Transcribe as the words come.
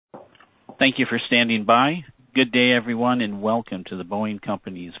Thank you for standing by. Good day, everyone, and welcome to the Boeing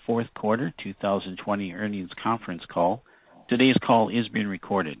Company's fourth quarter 2020 earnings conference call. Today's call is being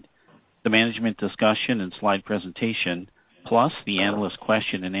recorded. The management discussion and slide presentation, plus the analyst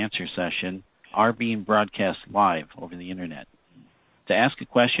question and answer session, are being broadcast live over the internet. To ask a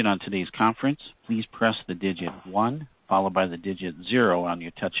question on today's conference, please press the digit 1 followed by the digit 0 on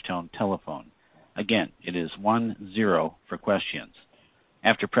your touch-tone telephone. Again, it is 1-0 for questions.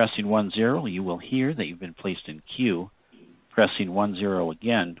 After pressing 1-0, you will hear that you've been placed in queue. Pressing 1-0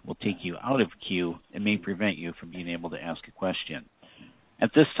 again will take you out of queue and may prevent you from being able to ask a question. At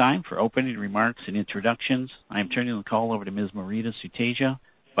this time, for opening remarks and introductions, I am turning the call over to Ms. Maurita Sutedja,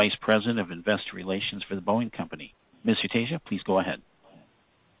 Vice President of Investor Relations for the Boeing Company. Ms. Sutedja, please go ahead.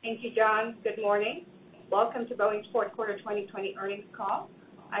 Thank you, John. Good morning. Welcome to Boeing's fourth quarter 2020 earnings call.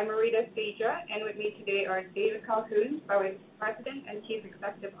 I'm Maurita Sutedja, and with me today are David Calhoun, Boeing's President and Chief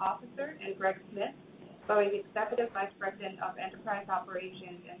Executive Officer, and Greg Smith, Boeing's Executive Vice President of Enterprise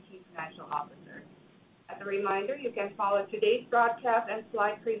Operations and Chief Financial Officer. As a reminder, you can follow today's broadcast and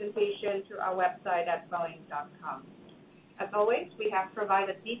slide presentation through our website at boeing.com. As always, we have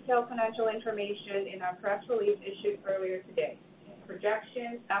provided detailed financial information in our press release issued earlier today.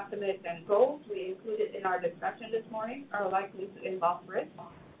 Projections, estimates, and goals we included in our discussion this morning are likely to involve risks,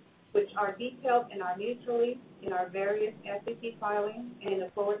 which are detailed in our news release, in our various SEC filings, and in the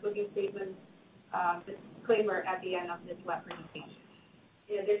forward-looking statements disclaimer at the end of this web presentation.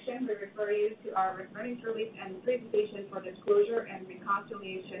 In addition, we refer you to our earnings release and presentation for disclosure and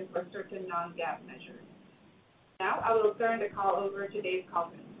reconciliation for certain non-GAAP measures. Now, I will turn the call over to Dave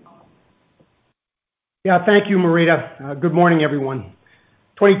Calhoun. Yeah, thank you, Maurita. Good morning, everyone.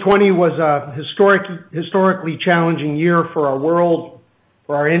 2020 was a historically challenging year for our world,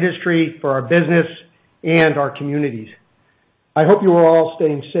 for our industry, for our business, and our communities. I hope you are all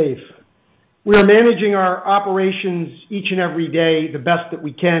staying safe. We are managing our operations each and every day the best that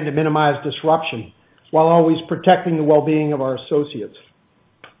we can to minimize disruption, while always protecting the well-being of our associates.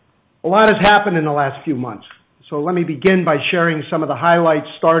 A lot has happened in the last few months. So let me begin by sharing some of the highlights,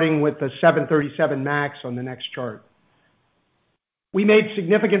 starting with the 737 MAX on the next chart. We made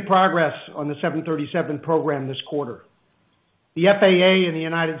significant progress on the 737 program this quarter. The FAA in the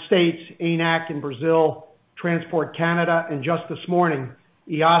United States, ANAC in Brazil, Transport Canada, and just this morning,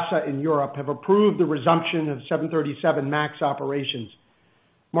 EASA in Europe have approved the resumption of 737 MAX operations,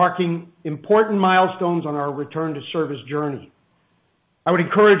 marking important milestones on our return to service journey. I would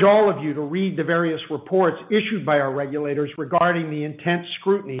encourage all of you to read the various reports issued by our regulators regarding the intense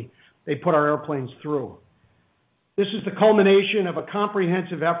scrutiny they put our airplanes through. This is the culmination of a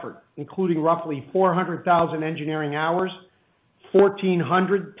comprehensive effort, including roughly 400,000 engineering hours,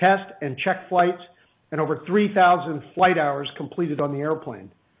 1,400 test and check flights, and over 3,000 flight hours completed on the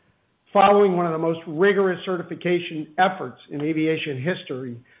airplane. Following one of the most rigorous certification efforts in aviation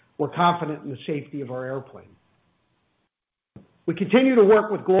history, we're confident in the safety of our airplane. We continue to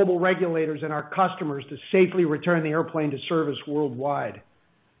work with global regulators and our customers to safely return the airplane to service worldwide.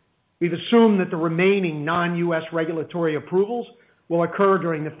 We've assumed that the remaining non-U.S. regulatory approvals will occur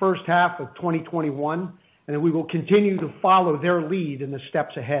during the first half of 2021, and that we will continue to follow their lead in the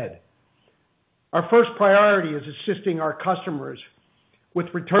steps ahead. Our first priority is assisting our customers with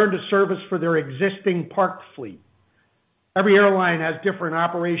return to service for their existing parked fleet. Every airline has different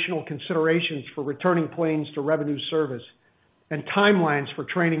operational considerations for returning planes to revenue service and timelines for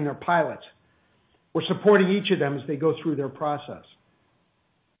training their pilots. We're supporting each of them as they go through their process.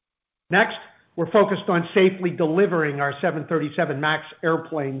 Next, we're focused on safely delivering our 737 MAX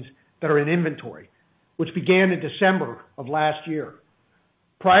airplanes that are in inventory, which began in December of last year.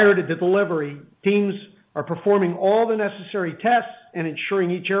 Prior to the delivery, teams are performing all the necessary tests and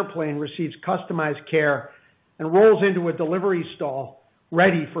ensuring each airplane receives customized care and rolls into a delivery stall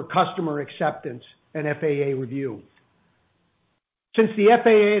ready for customer acceptance and FAA review. Since the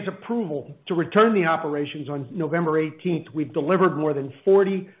FAA's approval to return the operations on November 18th, we've delivered more than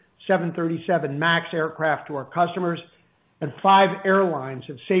 40 737 MAX aircraft to our customers, and 5 airlines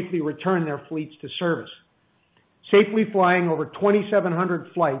have safely returned their fleets to service, safely flying over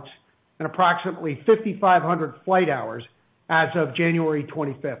 2,700 flights and approximately 5,500 flight hours as of January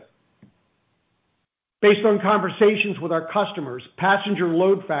 25th. Based on conversations with our customers, passenger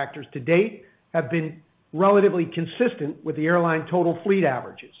load factors to date have been relatively consistent with the airline total fleet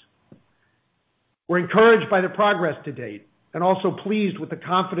averages. We're encouraged by the progress to date and also pleased with the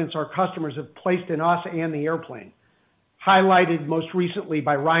confidence our customers have placed in us and the airplane, highlighted most recently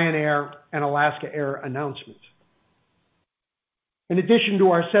by Ryanair and Alaska Air announcements. In addition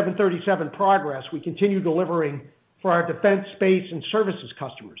to our 737 progress, we continue delivering for our defense, space, and services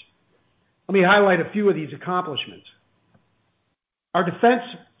customers. Let me highlight a few of these accomplishments. Our Defense,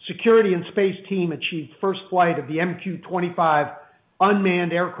 Security, and Space team achieved first flight of the MQ-25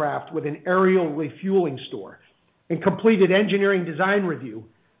 unmanned aircraft with an aerial refueling store and completed engineering design review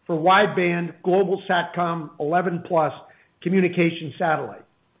for wideband Global Satcom 11 Plus communication satellite.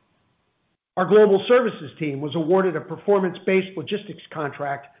 Our Global Services team was awarded a performance-based logistics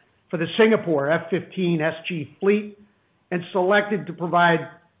contract for the Singapore F-15 SG fleet and selected to provide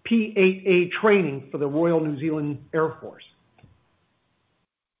P-8A training for the Royal New Zealand Air Force.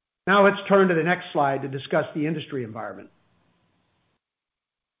 Now let's turn to the next slide to discuss the industry environment.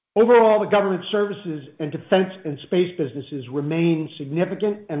 Overall, the government services and defense and space businesses remain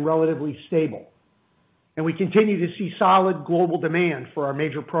significant and relatively stable, and we continue to see solid global demand for our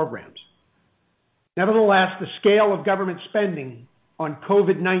major programs. Nevertheless, the scale of government spending on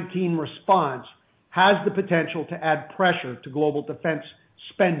COVID-19 response has the potential to add pressure to global defense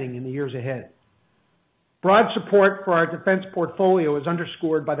spending in the years ahead. Broad support for our defense portfolio is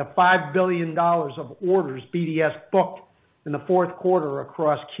underscored by the $5 billion of orders BDS booked in the fourth quarter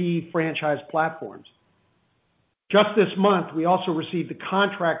across key franchise platforms. Just this month, we also received the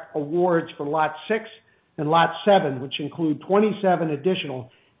contract awards for Lot 6 and Lot 7, which include 27 additional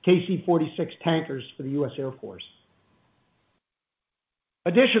KC-46 tankers for the U.S. Air Force.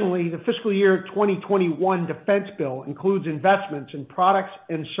 Additionally, the fiscal year 2021 defense bill includes investments in products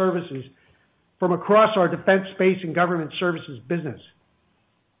and services from across our defense, space, and government services business.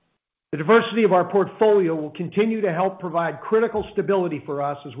 The diversity of our portfolio will continue to help provide critical stability for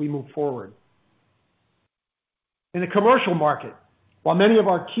us as we move forward. In the commercial market, while many of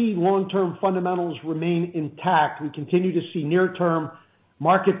our key long-term fundamentals remain intact, we continue to see near-term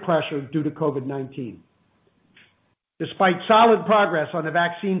market pressure due to COVID-19. Despite solid progress on the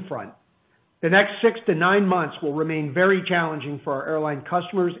vaccine front, the next 6 to 9 months will remain very challenging for our airline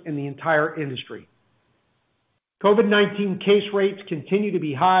customers and the entire industry. COVID-19 case rates continue to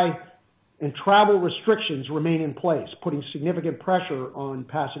be high, and travel restrictions remain in place, putting significant pressure on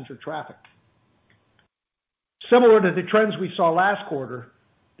passenger traffic. Similar to the trends we saw last quarter,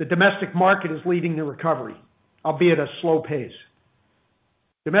 the domestic market is leading the recovery, albeit at a slow pace.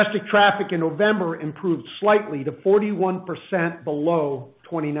 Domestic traffic in November improved slightly to 41% below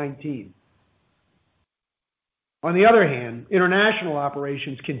 2019. On the other hand, international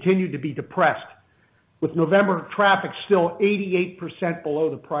operations continued to be depressed, with November traffic still 88% below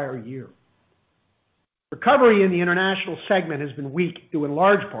the prior year. Recovery in the international segment has been weak due in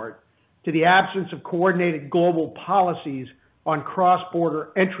large part to the absence of coordinated global policies on cross-border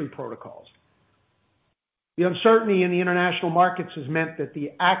entry protocols. The uncertainty in the international markets has meant that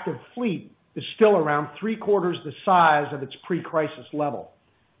the active fleet is still around 3/4 the size of its pre-crisis level.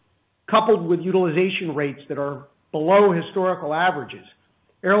 Coupled with utilization rates that are below historical averages,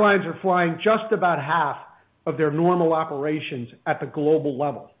 airlines are flying just about half of their normal operations at the global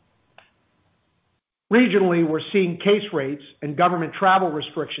level. Regionally, we're seeing case rates and government travel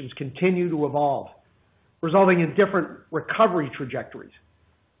restrictions continue to evolve, resulting in different recovery trajectories.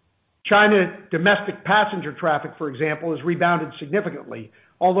 China domestic passenger traffic, for example, has rebounded significantly,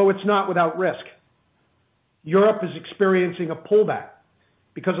 although it's not without risk. Europe is experiencing a pullback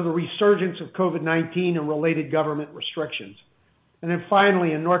because of the resurgence of COVID-19 and related government restrictions. And then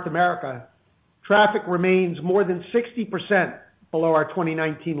finally, in North America, traffic remains more than 60% below our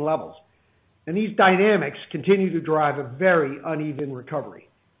 2019 levels. And these dynamics continue to drive a very uneven recovery.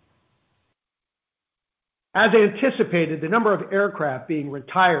 As anticipated, the number of aircraft being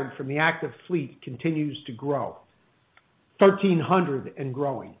retired from the active fleet continues to grow, 1,300 and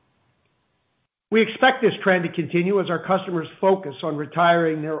growing. We expect this trend to continue as our customers focus on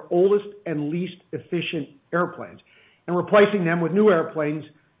retiring their oldest and least efficient airplanes and replacing them with new airplanes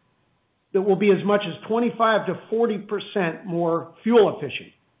that will be as much as 25 to 40% more fuel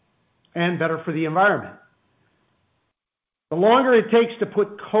efficient and better for the environment. The longer it takes to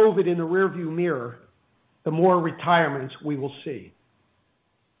put COVID in the rearview mirror, the more retirements we will see.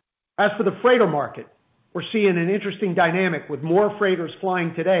 As for the freighter market, we're seeing an interesting dynamic with more freighters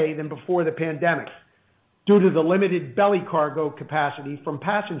flying today than before the pandemic due to the limited belly cargo capacity from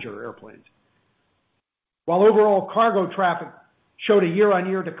passenger airplanes. While overall cargo traffic showed a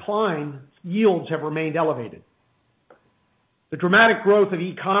year-on-year decline, yields have remained elevated. The dramatic growth of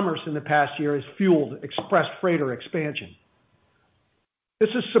e-commerce in the past year has fueled express freighter expansion. This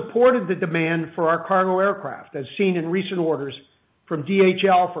has supported the demand for our cargo aircraft, as seen in recent orders from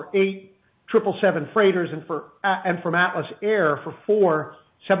DHL for 8 777 freighters and from Atlas Air for 4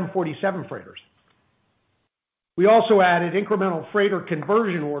 747 freighters. We also added incremental freighter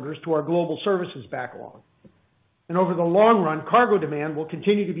conversion orders to our global services backlog. and over the long run, cargo demand will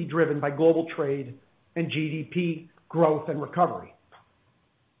continue to be driven by global trade and GDP growth and recovery.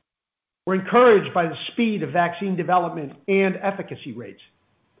 We're encouraged by the speed of vaccine development and efficacy rates.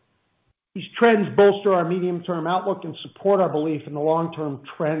 These trends bolster our medium-term outlook and support our belief in the long-term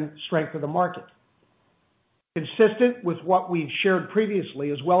trend strength of the market. Consistent with what we've shared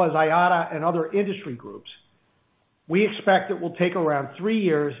previously, as well as IATA and other industry groups, we expect it will take around 3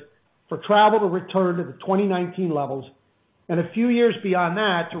 years for travel to return to the 2019 levels and a few years beyond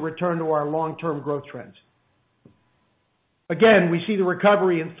that to return to our long-term growth trends. Again, we see the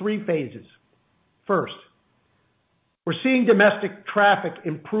recovery in 3 phases. First, we're seeing domestic traffic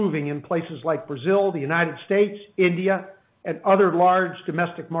improving in places like Brazil, the United States, India, and other large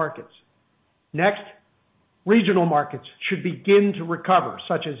domestic markets. Next, regional markets should begin to recover,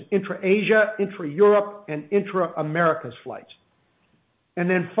 such as intra-Asia, intra-Europe, and intra-Americas flights. And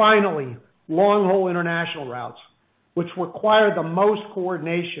then finally, long-haul international routes, which require the most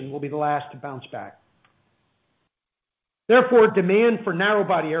coordination, will be the last to bounce back. Therefore, demand for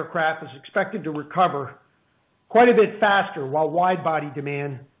narrow-body aircraft is expected to recover quite a bit faster, while wide-body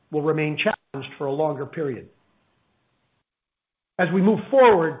demand will remain challenged for a longer period. As we move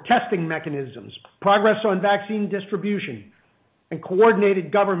forward, testing mechanisms, progress on vaccine distribution, and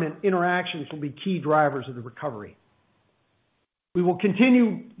coordinated government interactions will be key drivers of the recovery. We will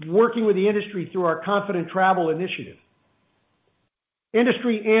continue working with the industry through our Confident Travel initiative.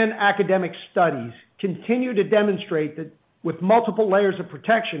 Industry and academic studies continue to demonstrate that with multiple layers of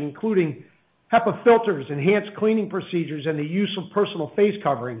protection, including HEPA filters, enhanced cleaning procedures, and the use of personal face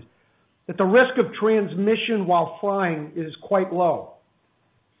coverings, that the risk of transmission while flying is quite low.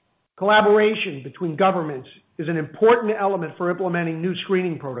 Collaboration between governments is an important element for implementing new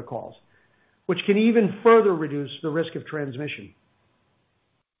screening protocols, which can even further reduce the risk of transmission.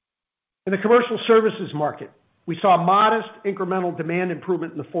 In the commercial services market, we saw modest incremental demand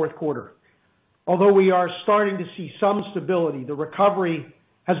improvement in the fourth quarter. Although we are starting to see some stability, the recovery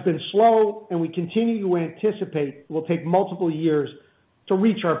has been slow, and we continue to anticipate it will take multiple years to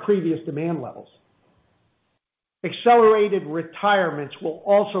reach our previous demand levels. Accelerated retirements will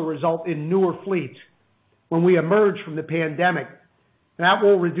also result in newer fleets when we emerge from the pandemic, and that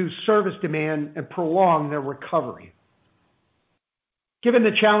will reduce service demand and prolong their recovery. Given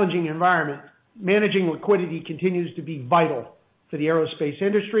the challenging environment, managing liquidity continues to be vital for the aerospace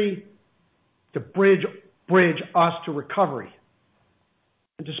industry to bridge us to recovery.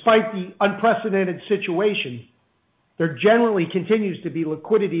 And despite the unprecedented situation, there generally continues to be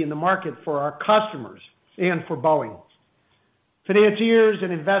liquidity in the market for our customers and for Boeing. Financiers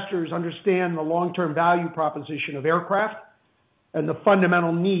and investors understand the long-term value proposition of aircraft and the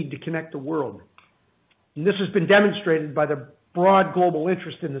fundamental need to connect the world. And this has been demonstrated by the broad global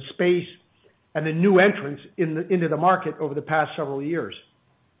interest in the space and the new entrants into the market over the past several years.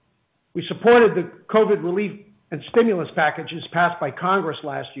 We supported the COVID relief and stimulus packages passed by Congress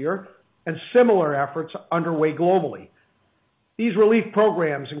last year and similar efforts underway globally. These relief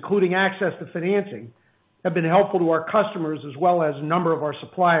programs, including access to financing, have been helpful to our customers as well as a number of our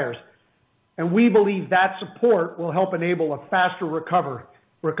suppliers, and we believe that support will help enable a faster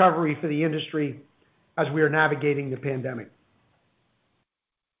recovery for the industry as we are navigating the pandemic.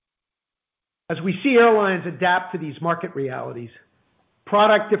 As we see airlines adapt to these market realities,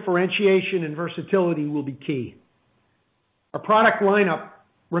 product differentiation and versatility will be key. Our product lineup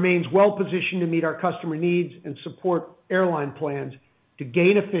remains well positioned to meet our customer needs and support airline plans to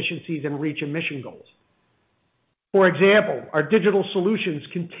gain efficiencies and reach emission goals. For example, our digital solutions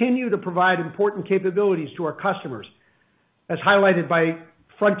continue to provide important capabilities to our customers, as highlighted by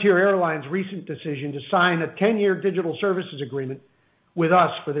Frontier Airlines' recent decision to sign a 10-year digital services agreement with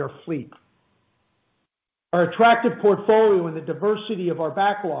us for their fleet. Our attractive portfolio and the diversity of our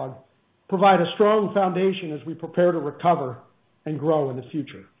backlog provide a strong foundation as we prepare to recover and grow in the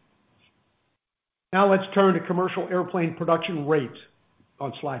future. Now let's turn to commercial airplane production rates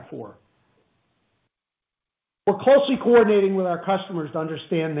on slide 4. We're closely coordinating with our customers to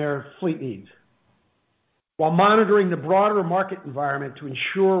understand their fleet needs, while monitoring the broader market environment to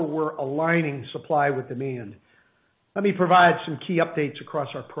ensure we're aligning supply with demand. Let me provide some key updates across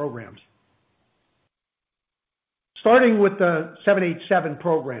our programs. Starting with the 787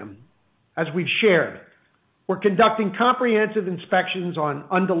 program, as we've shared, we're conducting comprehensive inspections on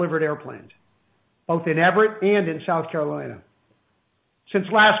undelivered airplanes, both in Everett and in South Carolina. Since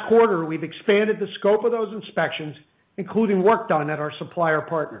last quarter, we've expanded the scope of those inspections, including work done at our supplier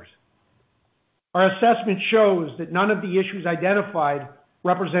partners. Our assessment shows that none of the issues identified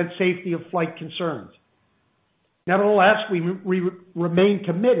represent safety of flight concerns. Nevertheless, we remain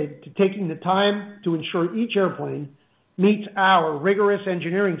committed to taking the time to ensure each airplane meets our rigorous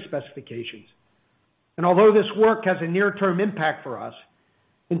engineering specifications. And although this work has a near-term impact for us,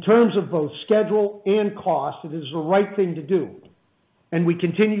 in terms of both schedule and cost, it is the right thing to do. And we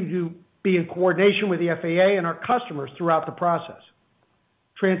continue to be in coordination with the FAA and our customers throughout the process.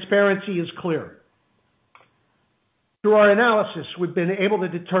 Transparency is clear. Through our analysis, we've been able to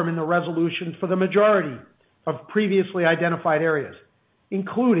determine the resolution for the majority of previously identified areas,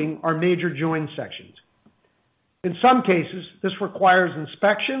 including our major join sections. In some cases, this requires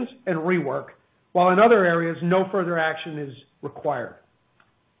inspections and rework, while in other areas, no further action is required.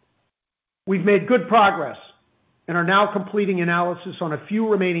 We've made good progress and are now completing analysis on a few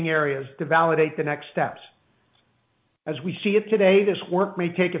remaining areas to validate the next steps. As we see it today, this work may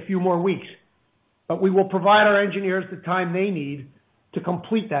take a few more weeks, but we will provide our engineers the time they need to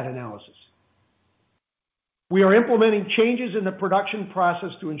complete that analysis. We are implementing changes in the production process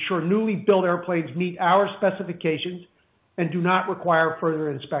to ensure newly built airplanes meet our specifications and do not require further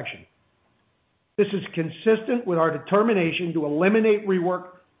inspection. This is consistent with our determination to eliminate rework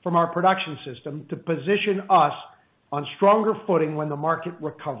from our production system to position us on stronger footing when the market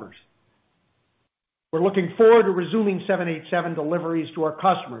recovers. We're looking forward to resuming 787 deliveries to our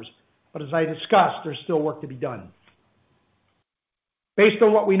customers, but as I discussed, there's still work to be done. Based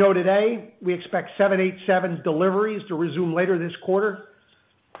on what we know today, we expect 787 deliveries to resume later this quarter.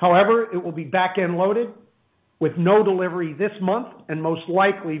 However, it will be back-end loaded with no delivery this month and most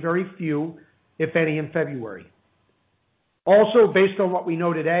likely very few, if any, in February. Also, based on what we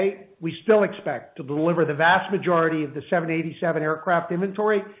know today, we still expect to deliver the vast majority of the 787 aircraft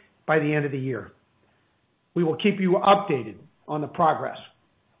inventory by the end of the year. We will keep you updated on the progress.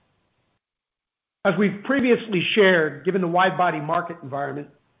 As we've previously shared, given the wide-body market environment,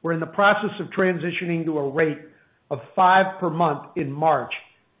 we're in the process of transitioning to a rate of 5 per month in March,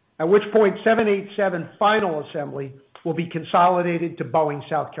 at which point 787 final assembly will be consolidated to Boeing,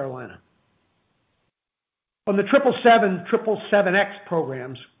 South Carolina. On the 777, 777X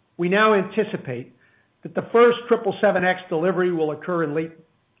programs, we now anticipate that the first 777X delivery will occur in late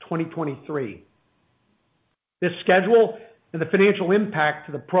 2023. This schedule and the financial impact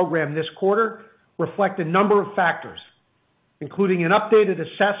to the program this quarter reflect a number of factors, including an updated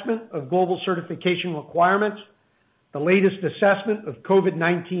assessment of global certification requirements, the latest assessment of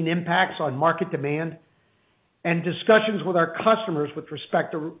COVID-19 impacts on market demand, and discussions with our customers with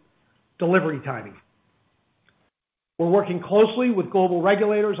respect to delivery timing. We're working closely with global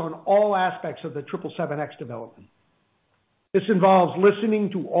regulators on all aspects of the 777X development. This involves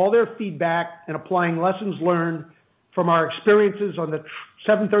listening to all their feedback and applying lessons learned from our experiences on the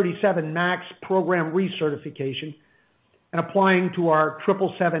 737 MAX program recertification and applying to our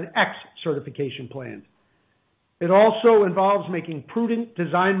 777X certification plans. It also involves making prudent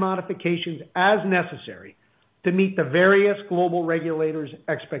design modifications as necessary to meet the various global regulators'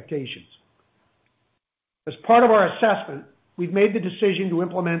 expectations. As part of our assessment, we've made the decision to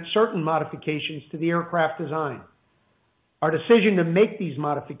implement certain modifications to the aircraft design. Our decision to make these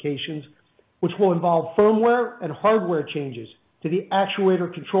modifications, which will involve firmware and hardware changes to the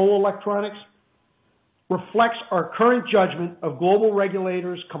actuator control electronics, reflects our current judgment of global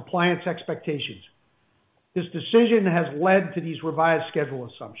regulators' compliance expectations. This decision has led to these revised schedule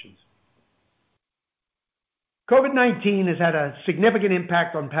assumptions. COVID-19 has had a significant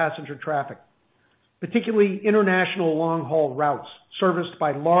impact on passenger traffic, particularly international long-haul routes serviced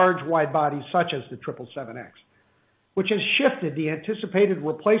by large wide bodies such as the 777X, which has shifted the anticipated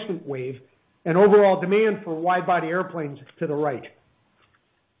replacement wave and overall demand for wide-body airplanes to the right.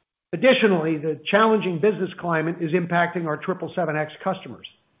 Additionally, the challenging business climate is impacting our 777X customers.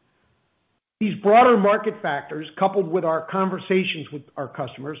 These broader market factors, coupled with our conversations with our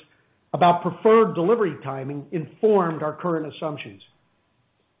customers about preferred delivery timing, informed our current assumptions.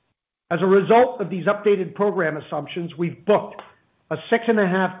 As a result of these updated program assumptions, we've booked a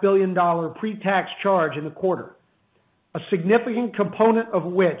 $6.5 billion pre-tax charge in the quarter, a significant component of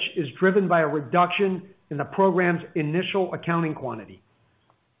which is driven by a reduction in the program's initial accounting quantity.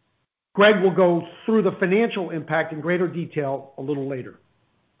 Greg will go through the financial impact in greater detail a little later.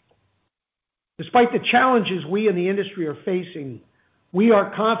 Despite the challenges we in the industry are facing, we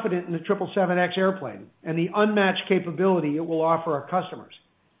are confident in the 777X airplane and the unmatched capability it will offer our customers.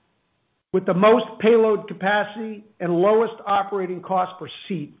 With the most payload capacity and lowest operating cost per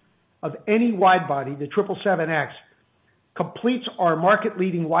seat of any wide body, the 777X completes our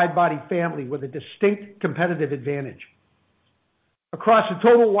market-leading wide-body family with a distinct competitive advantage. Across a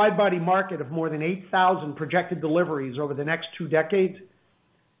total wide-body market of more than 8,000 projected deliveries over the next 2 decades,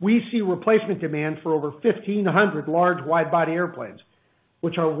 we see replacement demand for over 1,500 large wide-body airplanes,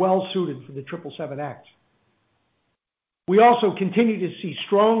 which are well suited for the 777X. We also continue to see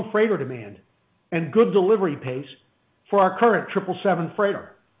strong freighter demand and good delivery pace for our current 777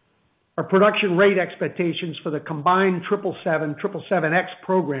 freighter. Our production rate expectations for the combined 777, 777X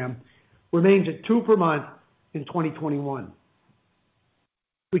program remains at 2 per month in 2021.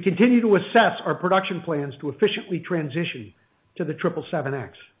 We continue to assess our production plans to efficiently transition to the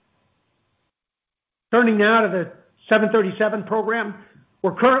 777X. Turning now to the 737 program,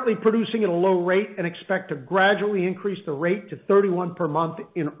 we're currently producing at a low rate and expect to gradually increase the rate to 31 per month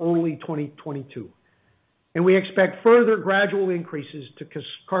in early 2022. And we expect further gradual increases to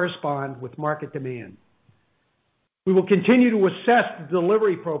correspond with market demand. We will continue to assess the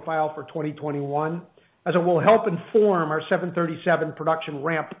delivery profile for 2021 as it will help inform our 737 production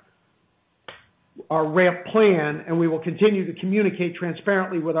ramp plan, and we will continue to communicate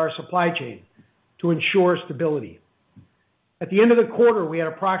transparently with our supply chain to ensure stability. At the end of the quarter, we had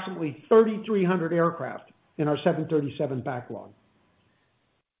approximately 3,300 aircraft in our 737 backlog.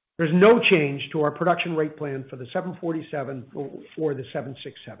 There's no change to our production rate plan for the 747 or the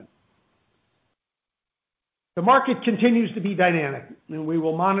 767. The market continues to be dynamic, and we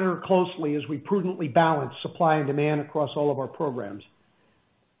will monitor closely as we prudently balance supply and demand across all of our programs.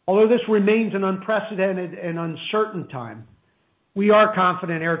 Although this remains an unprecedented and uncertain time, we are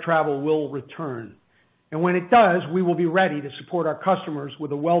confident air travel will return. And when it does, we will be ready to support our customers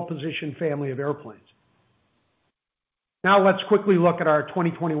with a well-positioned family of airplanes. Now let's quickly look at our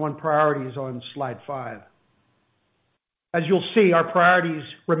 2021 priorities on slide 5. As you'll see, our priorities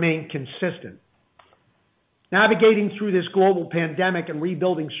remain consistent. Navigating through this global pandemic and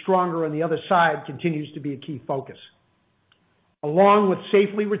rebuilding stronger on the other side continues to be a key focus, along with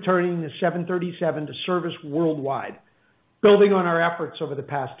safely returning the 737 to service worldwide, building on our efforts over the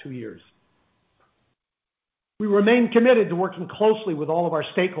past 2 years. We remain committed to working closely with all of our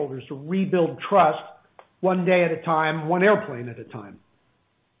stakeholders to rebuild trust one day at a time, one airplane at a time.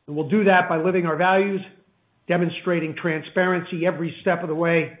 And we'll do that by living our values, demonstrating transparency every step of the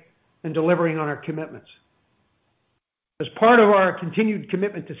way, and delivering on our commitments. As part of our continued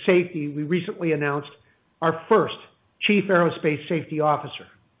commitment to safety, we recently announced our first Chief Aerospace Safety Officer.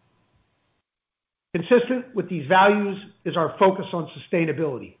 Consistent with these values is our focus on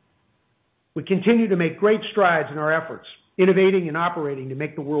sustainability. We continue to make great strides in our efforts, innovating and operating to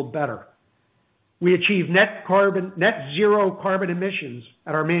make the world better. We achieved net zero carbon emissions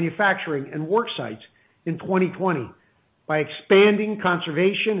at our manufacturing and work sites in 2020 by expanding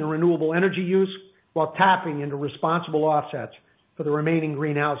conservation and renewable energy use while tapping into responsible offsets for the remaining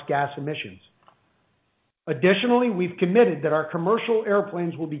greenhouse gas emissions. Additionally, we've committed that our commercial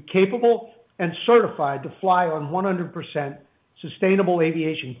airplanes will be capable and certified to fly on 100% sustainable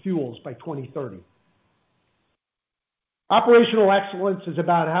aviation fuels by 2030. Operational excellence is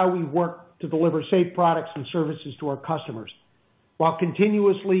about how we work to deliver safe products and services to our customers while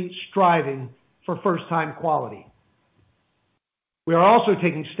continuously striving for first-time quality. We are also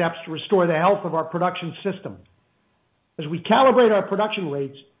taking steps to restore the health of our production system. As we calibrate our production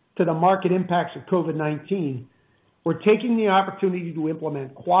rates to the market impacts of COVID-19, we're taking the opportunity to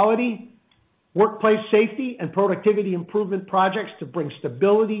implement quality, workplace safety, and productivity improvement projects to bring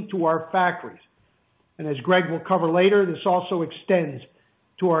stability to our factories. And as Greg will cover later, this also extends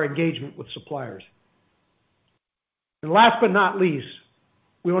to our engagement with suppliers. And last but not least,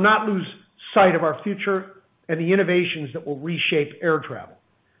 we will not lose sight of our future and the innovations that will reshape air travel.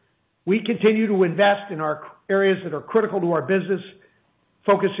 We continue to invest in our areas that are critical to our business,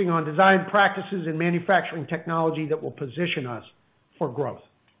 focusing on design practices and manufacturing technology that will position us for growth.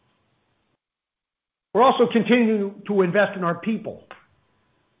 We're also continuing to invest in our people.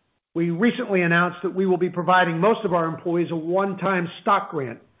 We recently announced that we will be providing most of our employees a one-time stock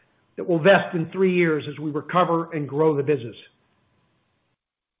grant that will vest in 3 years as we recover and grow the business.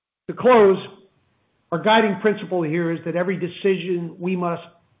 To close, our guiding principle here is that every decision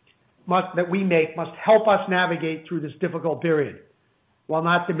that we make must help us navigate through this difficult period while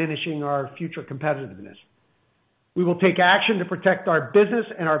not diminishing our future competitiveness. We will take action to protect our business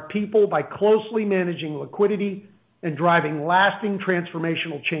and our people by closely managing liquidity and driving lasting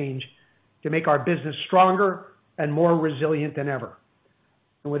transformational change to make our business stronger and more resilient than ever.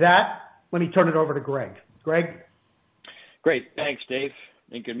 And with that, let me turn it over to Greg. Greg? Great. Thanks, Dave.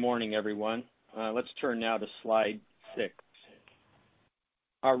 And good morning, everyone. Let's turn now to slide 6.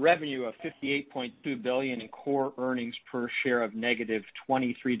 Our revenue of $58.2 billion in core earnings per share of negative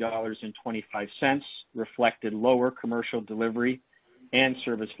 $23.25 reflected lower commercial delivery and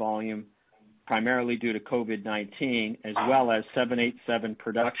service volume, primarily due to COVID-19, as well as 787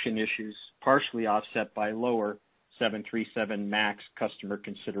 production issues, partially offset by lower 737 MAX customer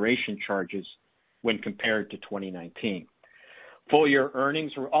consideration charges when compared to 2019. Full-year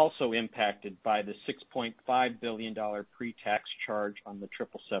earnings were also impacted by the $6.5 billion pre-tax charge on the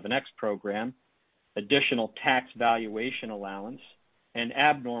 777X program, additional tax valuation allowance, and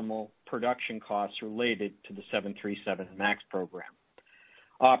abnormal production costs related to the 737 MAX program.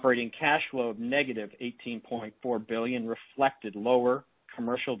 Operating cash flow of negative $18.4 billion reflected lower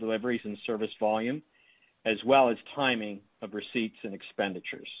commercial deliveries and service volume, as well as timing of receipts and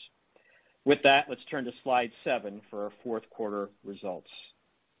expenditures. With that, let's turn to slide 7 for our fourth quarter results.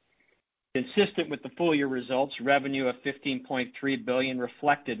 Consistent with the full year results, revenue of $15.3 billion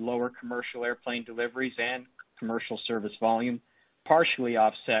reflected lower commercial airplane deliveries and commercial service volume, partially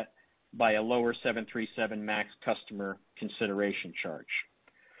offset by a lower 737 MAX customer consideration charge.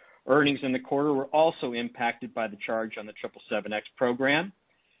 Earnings in the quarter were also impacted by the charge on the 777X program,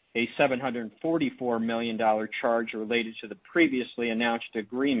 a $744 million charge related to the previously announced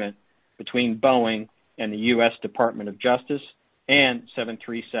agreement between Boeing and the U.S. Department of Justice, and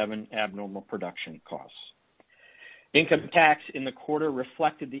 737 abnormal production costs. Income tax in the quarter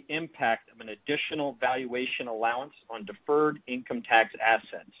reflected the impact of an additional valuation allowance on deferred income tax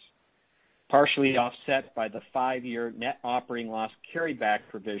assets, partially offset by the 5-year net operating loss carryback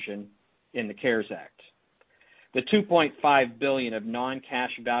provision in the CARES Act. The $2.5 billion of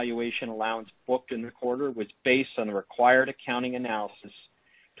non-cash valuation allowance booked in the quarter was based on the required accounting analysis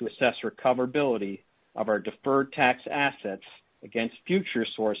to assess recoverability of our deferred tax assets against future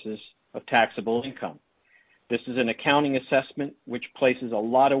sources of taxable income. This is an accounting assessment which places a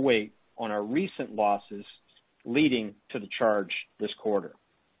lot of weight on our recent losses leading to the charge this quarter.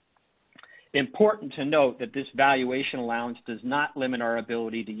 Important to note that this valuation allowance does not limit our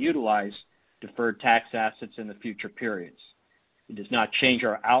ability to utilize deferred tax assets in the future periods. It does not change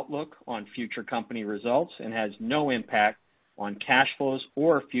our outlook on future company results and has no impact on cash flows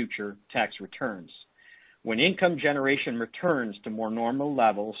or future tax returns. When income generation returns to more normal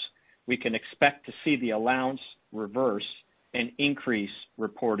levels, we can expect to see the allowance reverse and increase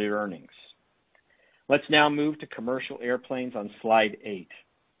reported earnings. Let's now move to commercial airplanes on slide 8.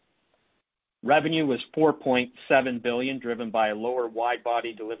 Revenue was $4.7 billion, driven by a lower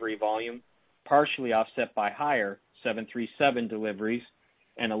wide-body delivery volume, partially offset by higher 737 deliveries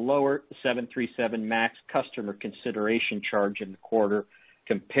and a lower 737 MAX customer consideration charge in the quarter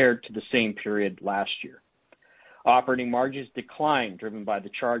compared to the same period last year. Operating margins declined, driven by the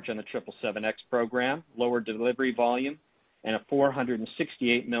charge on the 777X program, lower delivery volume, and a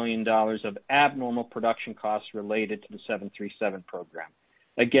 $468 million of abnormal production costs related to the 737 program.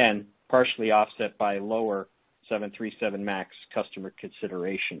 Again, partially offset by a lower 737 MAX customer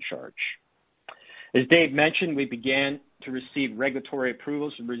consideration charge. As Dave mentioned, we began to receive regulatory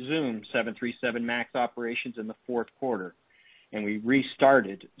approvals to resume 737 MAX operations in the fourth quarter, and we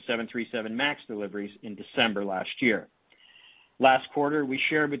restarted 737 MAX deliveries in December last year. Last quarter, we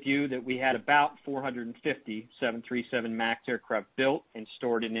shared with you that we had about 450 737 MAX aircraft built and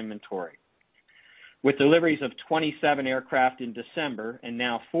stored in inventory. With deliveries of 27 aircraft in December and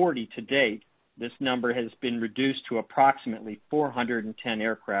now 40 to date, this number has been reduced to approximately 410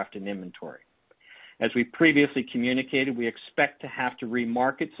 aircraft in inventory. As we previously communicated, we expect to have to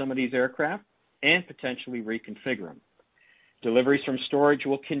remarket some of these aircraft and potentially reconfigure them. Deliveries from storage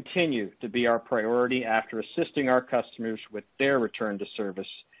will continue to be our priority after assisting our customers with their return to service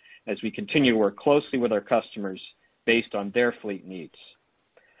as we continue to work closely with our customers based on their fleet needs.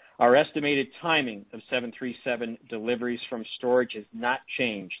 Our estimated timing of 737 deliveries from storage has not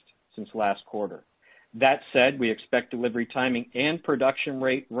changed since last quarter. That said, we expect delivery timing and production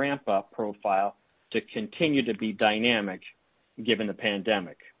rate ramp-up profile to continue to be dynamic given the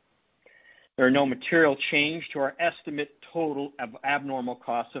pandemic. There are no material change to our estimate total of abnormal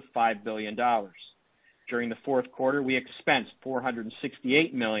costs of $5 billion. During the fourth quarter, we expensed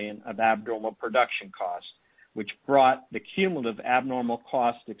 $468 million of abnormal production costs, which brought the cumulative abnormal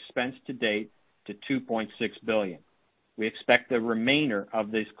cost expense to date to $2.6 billion. We expect the remainder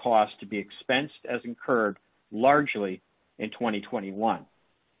of these costs to be expensed as incurred largely in 2021.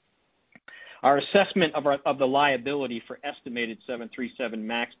 Our assessment of the liability for estimated 737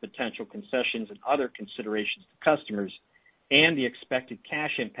 MAX potential concessions and other considerations to customers and the expected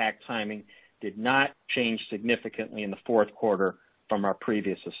cash impact timing did not change significantly in the fourth quarter from our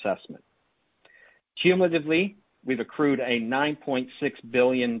previous assessment. Cumulatively, we've accrued a $9.6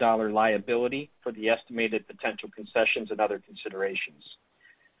 billion liability for the estimated potential concessions and other considerations.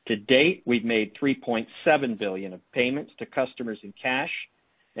 To date, we've made $3.7 billion of payments to customers in cash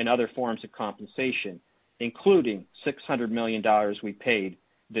and other forms of compensation, including $600 million we paid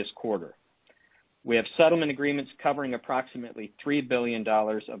this quarter. We have settlement agreements covering approximately $3 billion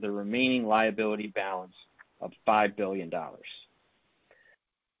of the remaining liability balance of $5 billion.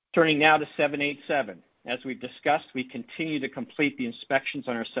 Turning now to 787. As we've discussed, we continue to complete the inspections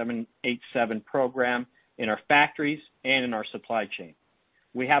on our 787 program in our factories and in our supply chain.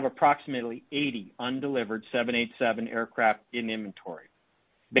 We have approximately 80 undelivered 787 aircraft in inventory.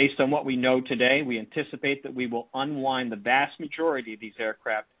 Based on what we know today, we anticipate that we will unwind the vast majority of these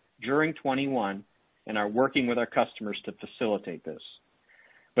aircraft during 21 and are working with our customers to facilitate this.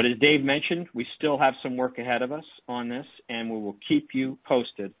 But as Dave mentioned, we still have some work ahead of us on this, and we will keep you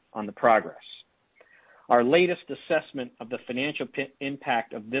posted on the progress. Our latest assessment of the financial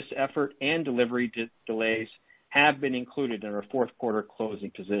impact of this effort and delivery delays have been included in our fourth quarter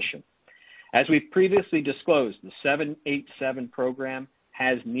closing position. As we've previously disclosed, the 787 program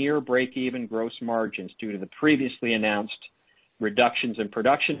has near break-even gross margins due to the previously announced reductions in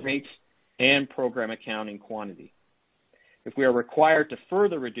production rates and program accounting quantity. If we are required to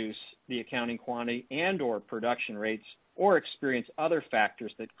further reduce the accounting quantity and or production rates or experience other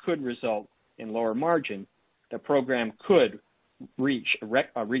factors that could result in lower margin, the program could reach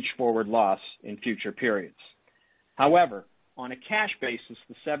a reach-forward loss in future periods. However, on a cash basis,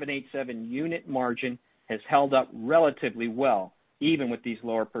 the 787 unit margin has held up relatively well, even with these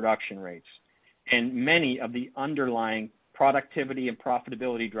lower production rates, and many of the underlying productivity and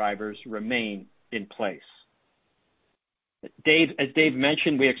profitability drivers remain in place. As Dave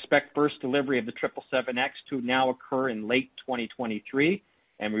mentioned, we expect first delivery of the 777X to now occur in late 2023,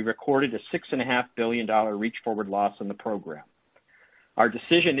 and we recorded a $6.5 billion reach-forward loss in the program. Our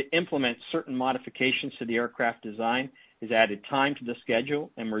decision to implement certain modifications to the aircraft design has added time to the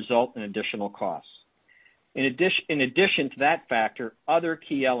schedule and result in additional costs. In addition to that factor, other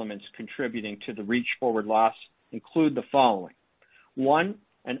key elements contributing to the reach-forward loss include the following. One,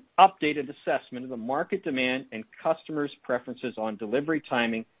 an updated assessment of the market demand and customers' preferences on delivery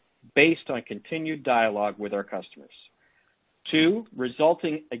timing based on continued dialogue with our customers. Two,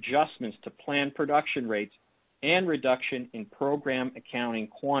 resulting adjustments to planned production rates and reduction in program accounting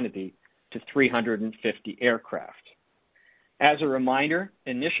quantity to 350 aircraft. As a reminder,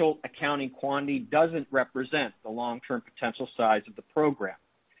 initial accounting quantity doesn't represent the long-term potential size of the program.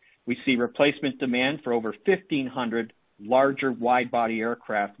 We see replacement demand for over 1,500 larger wide-body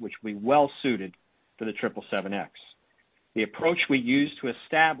aircraft, which will be well-suited for the 777X. The approach we use to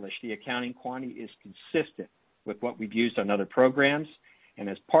establish the accounting quantity is consistent with what we've used on other programs, and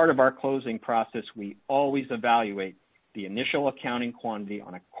as part of our closing process, we always evaluate the initial accounting quantity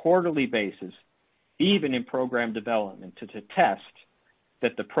on a quarterly basis, even in program development, to test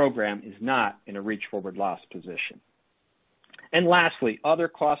that the program is not in a reach-forward loss position. And lastly, other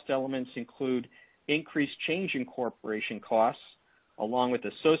cost elements include increased change in corporation costs, along with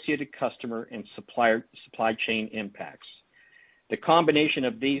associated customer and supply chain impacts. The combination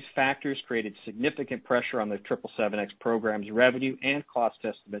of these factors created significant pressure on the 777X program's revenue and cost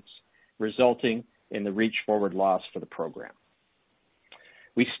estimates, resulting in the reach-forward loss for the program.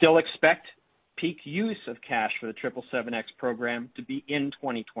 We still expect peak use of cash for the 777X program to be in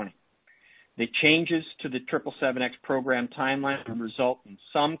 2020. The changes to the 777X program timeline will result in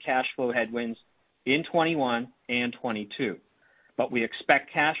some cash flow headwinds in 21 and 22, but we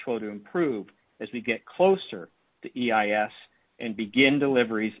expect cash flow to improve as we get closer to EIS and begin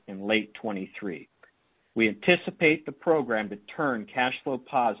deliveries in late 23. We anticipate the program to turn cash flow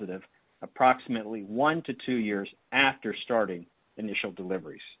positive approximately 1 to 2 years after starting initial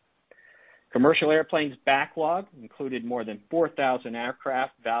deliveries. Commercial airplanes backlog included more than 4,000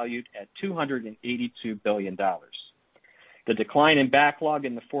 aircraft valued at $282 billion. The decline in backlog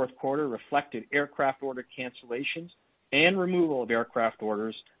in the fourth quarter reflected aircraft order cancellations and removal of aircraft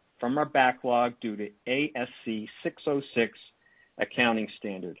orders from our backlog due to ASC 606 accounting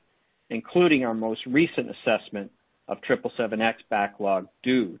standard, including our most recent assessment of 777X backlog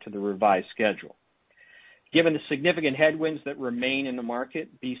due to the revised schedule. Given the significant headwinds that remain in the market,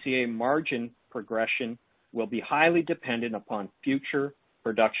 BCA margin progression will be highly dependent upon future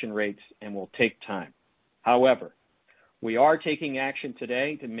production rates and will take time. However, we are taking action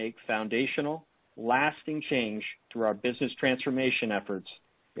today to make foundational, lasting change through our business transformation efforts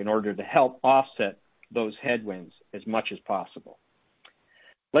in order to help offset those headwinds as much as possible.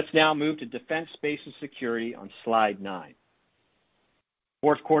 Let's now move to Defense, Space, and Security on Slide 9.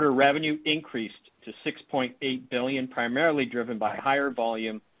 Fourth quarter revenue increased to $6.8 billion, primarily driven by higher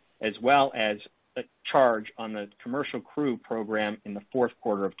volume as well as a charge on the Commercial Crew program in the fourth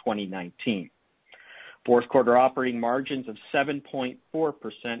quarter of 2019. Fourth quarter operating margins of 7.4%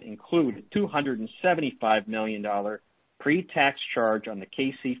 include $275 million pre-tax charge on the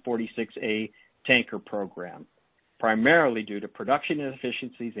KC-46A tanker program, primarily due to production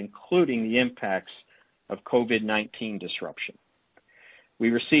inefficiencies, including the impacts of COVID-19 disruption. We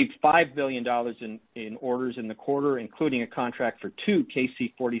received $5 billion in orders in the quarter, including a contract for 2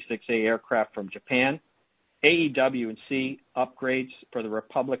 KC-46A aircraft from Japan, AEW&C upgrades for the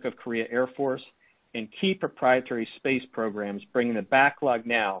Republic of Korea Air Force, and key proprietary space programs, bringing the backlog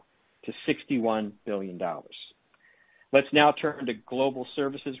now to $61 billion. Let's now turn to Global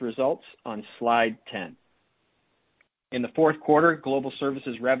Services results on slide 10. In the fourth quarter, Global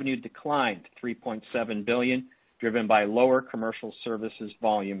Services revenue declined to $3.7 billion, driven by lower commercial services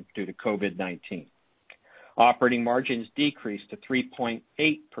volume due to COVID-19. Operating margins decreased to 3.8%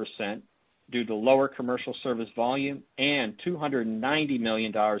 due to lower commercial service volume and $290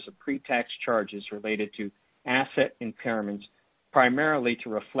 million of pre-tax charges related to asset impairments, primarily to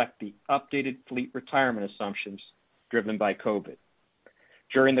reflect the updated fleet retirement assumptions driven by COVID.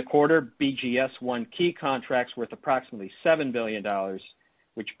 During the quarter, BGS won key contracts worth approximately $7 billion,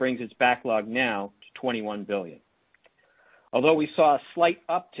 which brings its backlog now to $21 billion. Although we saw a slight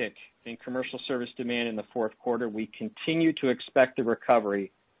uptick in commercial service demand in the fourth quarter, we continue to expect the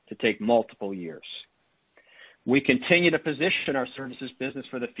recovery to take multiple years. We continue to position our services business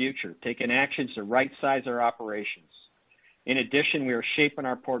for the future, taking actions to right-size our operations. In addition, we are shaping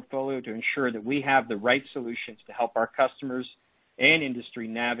our portfolio to ensure that we have the right solutions to help our customers and industry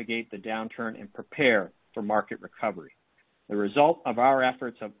navigate the downturn and prepare for market recovery. The result of our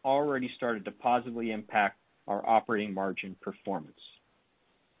efforts have already started to positively impact our operating margin performance.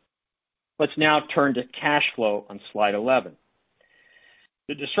 Let's now turn to cash flow on slide 11.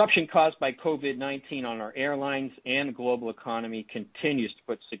 The disruption caused by COVID-19 on our airlines and the global economy continues to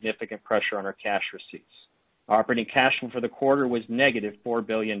put significant pressure on our cash receipts. Operating cash flow for the quarter was negative $4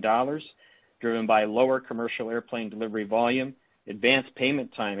 billion, driven by lower commercial airplane delivery volume, advanced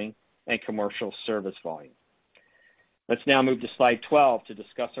payment timing, and commercial service volume. Let's now move to slide 12 to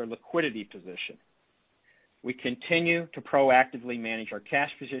discuss our liquidity position. We continue to proactively manage our cash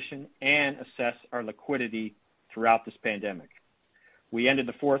position and assess our liquidity throughout this pandemic. We ended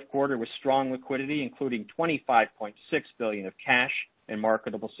the fourth quarter with strong liquidity, including $25.6 billion of cash and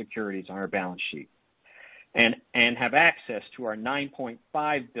marketable securities on our balance sheet, and have access to our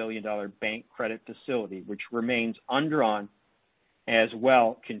 $9.5 billion bank credit facility, which remains undrawn, as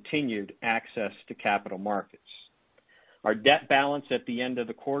well continued access to capital markets. Our debt balance at the end of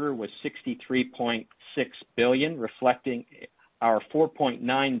the quarter was $63.6 billion, reflecting our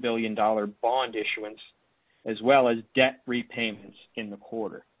 $4.9 billion bond issuance, as well as debt repayments in the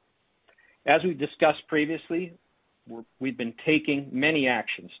quarter. As we discussed previously, we've been taking many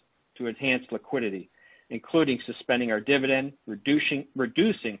actions to enhance liquidity, including suspending our dividend,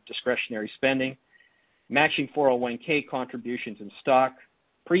 reducing discretionary spending, matching 401k contributions in stock,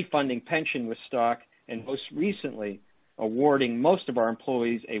 pre-funding pension with stock, and most recently, awarding most of our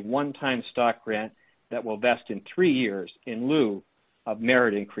employees a one-time stock grant that will vest in 3 years in lieu of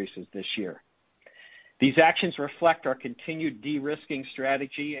merit increases this year. These actions reflect our continued de-risking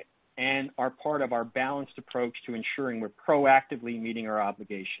strategy and are part of our balanced approach to ensuring we're proactively meeting our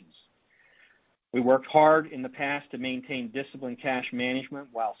obligations. We worked hard in the past to maintain disciplined cash management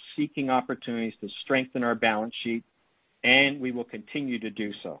while seeking opportunities to strengthen our balance sheet, and we will continue to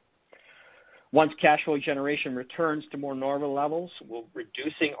do so. Once cash flow generation returns to more normal levels,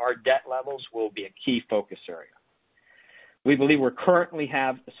 reducing our debt levels will be a key focus area. We believe we currently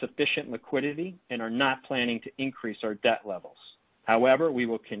have sufficient liquidity and are not planning to increase our debt levels. However, we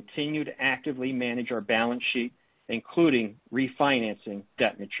will continue to actively manage our balance sheet, including refinancing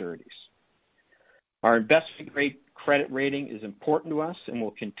debt maturities. Our investment-grade credit rating is important to us, and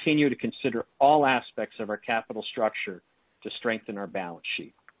we'll continue to consider all aspects of our capital structure to strengthen our balance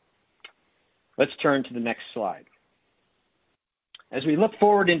sheet. Let's turn to the next slide. As we look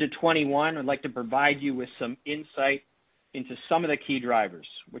forward into 21, I'd like to provide you with some insight into some of the key drivers,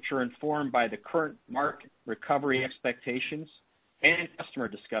 which are informed by the current market recovery expectations and customer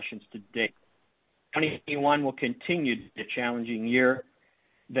discussions to date. 2021 will continue to be a challenging year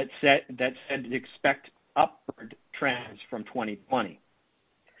that said to expect upward trends from 2020.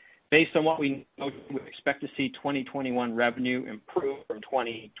 Based on what we know, we expect to see 2021 revenue improve from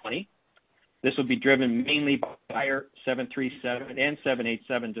 2020. This will be driven mainly by higher 737 and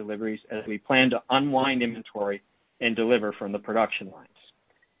 787 deliveries as we plan to unwind inventory and deliver from the production lines.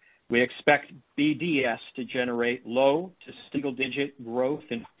 We expect BDS to generate low to single-digit growth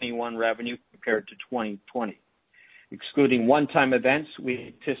in 21 revenue compared to 2020. Excluding one-time events,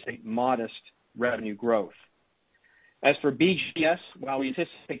 we anticipate modest revenue growth. As for BGS, while we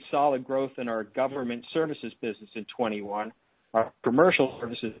anticipate solid growth in our government services business in 21, our commercial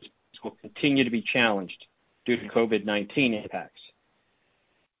services will continue to be challenged due to COVID-19 impacts.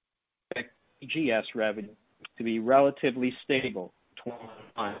 BGS revenue to be relatively stable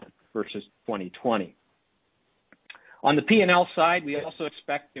 2021 versus 2020. On the P&L side, we also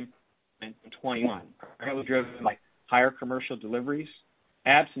expect improvement in 21, primarily driven by higher commercial deliveries,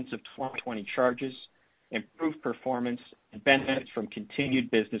 absence of 2020 charges, improved performance, and benefits from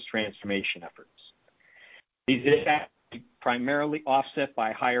continued business transformation efforts. These impacts will be primarily offset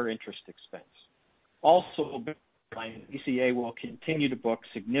by higher interest expense. Also, BCA will continue to book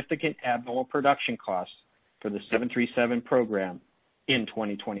significant abnormal production costs for the 737 program in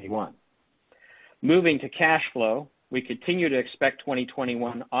 2021. Moving to cash flow, we continue to expect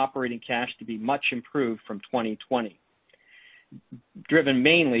 2021 operating cash to be much improved from 2020, driven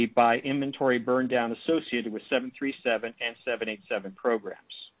mainly by inventory burn down associated with 737 and 787 programs.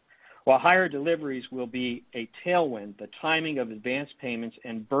 While higher deliveries will be a tailwind, the timing of advanced payments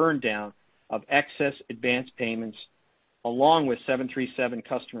and burn down of excess advanced payments, along with 737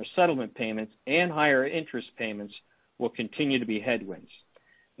 customer settlement payments and higher interest payments, will continue to be headwinds.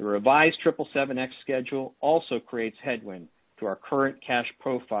 The revised 777X schedule also creates headwind to our current cash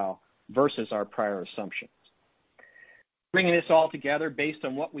profile versus our prior assumptions. Bringing this all together, based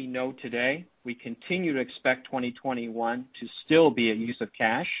on what we know today, we continue to expect 2021 to still be a use of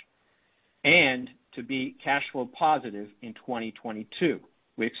cash and to be cash flow positive in 2022.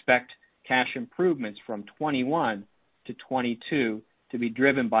 We expect cash improvements from 21 to 22 to be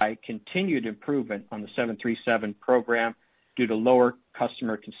driven by continued improvement on the 737 program due to lower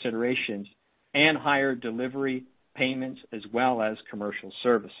customer considerations and higher delivery payments as well as commercial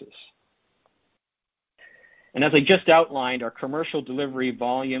services. And as I just outlined, our commercial delivery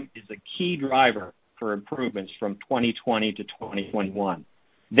volume is a key driver for improvements from 2020 to 2021.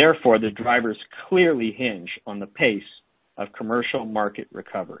 Therefore, the drivers clearly hinge on the pace of commercial market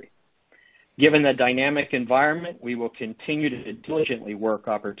recovery. Given the dynamic environment, we will continue to diligently work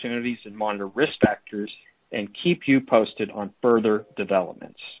opportunities and monitor risk factors and keep you posted on further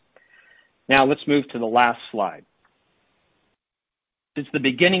developments. Now let's move to the last slide. Since the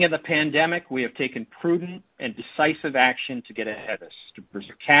beginning of the pandemic, we have taken prudent and decisive action to get ahead of this, to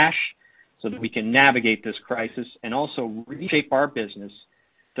preserve cash so that we can navigate this crisis and also reshape our business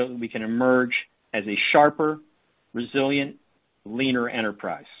so that we can emerge as a sharper, resilient, leaner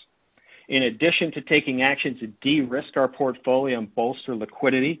enterprise. In addition to taking action to de-risk our portfolio and bolster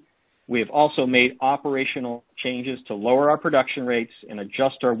liquidity, we have also made operational changes to lower our production rates and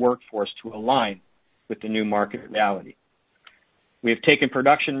adjust our workforce to align with the new market reality. We have taken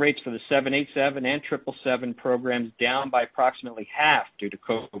production rates for the 787 and 777 programs down by approximately half due to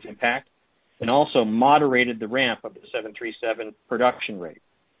COVID impact, and also moderated the ramp of the 737 production rate.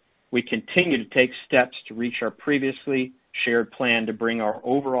 We continue to take steps to reach our previously shared plan to bring our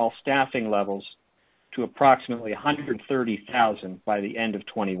overall staffing levels to approximately 130,000 by the end of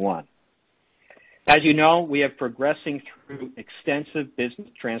 21. As you know, we are progressing through extensive business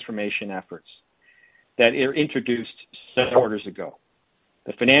transformation efforts that were introduced several quarters ago.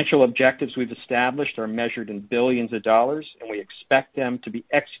 The financial objectives we've established are measured in billions of dollars, and we expect them to be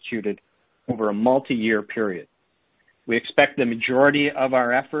executed over a multi-year period. We expect the majority of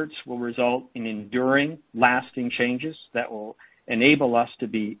our efforts will result in enduring, lasting changes that will enable us to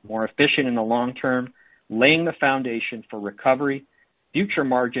be more efficient in the long term, laying the foundation for recovery, future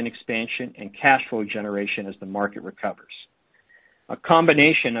margin expansion, and cash flow generation as the market recovers. A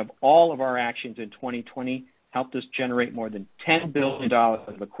combination of all of our actions in 2020 helped us generate more than $10 billion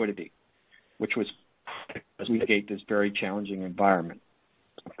of liquidity, which was as we navigate this very challenging environment.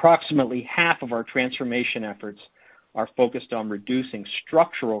 Approximately half of our transformation efforts are focused on reducing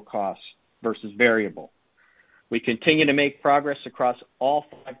structural costs versus variable. We continue to make progress across all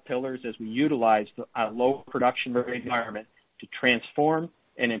 5 pillars as we utilize a low production rate environment to transform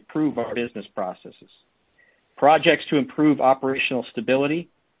and improve our business processes. Projects to improve operational stability,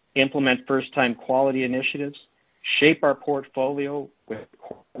 implement first-time quality initiatives, shape our portfolio with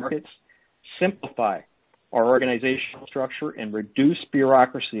core markets, simplify our organizational structure, and reduce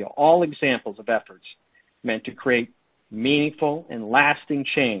bureaucracy are all examples of efforts meant to create meaningful and lasting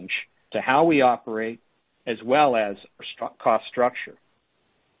change to how we operate as well as our cost structure.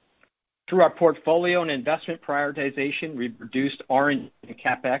 Through our portfolio and investment prioritization, we've reduced R&D and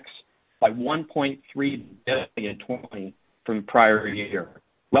CapEx by $1.3 billion in 2020 from the prior year.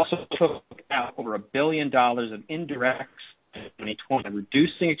 We also took out over $1 billion of indirects in 2020,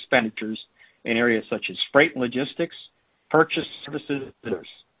 reducing expenditures in areas such as freight and logistics, purchase services, and others.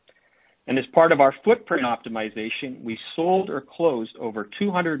 As part of our footprint optimization, we sold or closed over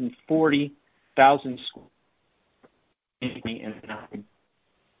 240,000 square feet and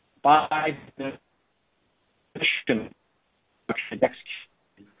 5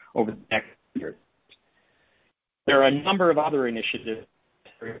 over the next year. There are a number of other initiatives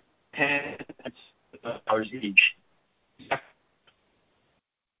for $10 each.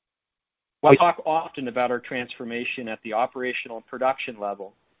 While we talk often about our transformation at the operational and production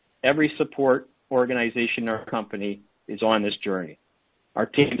level, every support organization in our company is on this journey. Our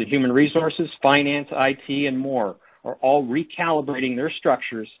teams of human resources, finance, IT, and more are all recalibrating their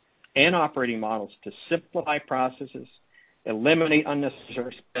structures and operating models to simplify processes, eliminate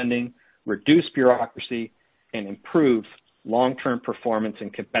unnecessary spending, reduce bureaucracy, and improve long-term performance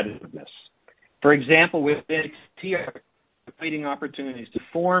and competitiveness. For example, with NXT, are creating opportunities to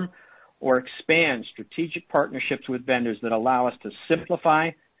form or expand strategic partnerships with vendors that allow us to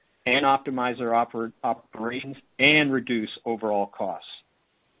simplify and optimize our operations and reduce overall costs.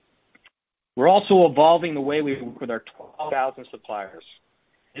 We're also evolving the way we work with our 12,000 suppliers.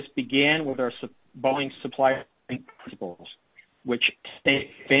 This began with our Boeing supplier principles, which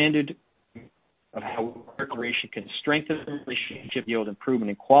expanded of how our corporation can strengthen the relationship, yield improvement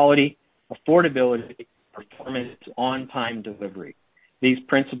in quality, affordability, performance, on-time delivery. These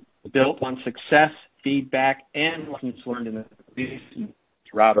principles are built on success, feedback, and lessons learned in the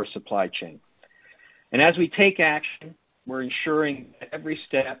throughout our supply chain. And as we take action, we're ensuring that every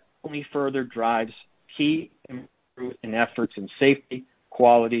step only further drives key improvement in efforts in safety,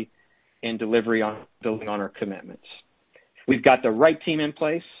 quality, and delivery on building on our commitments. We've got the right team in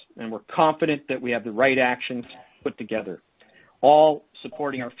place, and we're confident that we have the right actions put together, all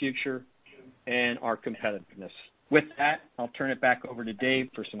supporting our future and our competitiveness. With that, I'll turn it back over to Dave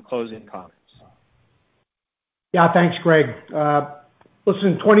for some closing comments. Yeah, thanks, Greg.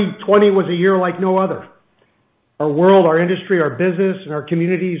 Listen, 2020 was a year like no other. Our world, our industry, our business, and our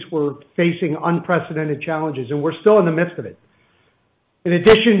communities were facing unprecedented challenges, and we're still in the midst of it. In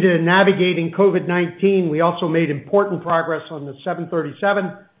addition to navigating COVID-19, we also made important progress on the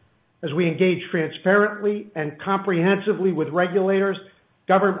 737 as we engaged transparently and comprehensively with regulators,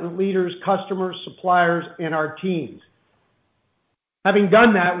 government leaders, customers, suppliers, and our teams. Having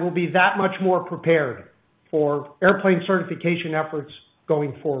done that, we'll be that much more prepared for airplane certification efforts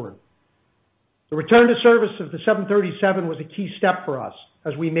going forward. The return to service of the 737 was a key step for us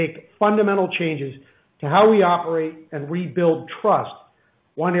as we make fundamental changes to how we operate and rebuild trust,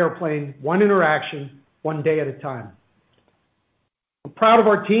 one airplane, one interaction, one day at a time. I'm proud of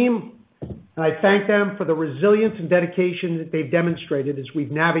our team, and I thank them for the resilience and dedication that they've demonstrated as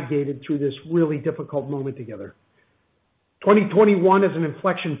we've navigated through this really difficult moment together. 2021 is an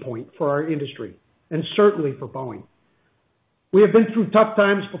inflection point for our industry, and certainly for Boeing. We have been through tough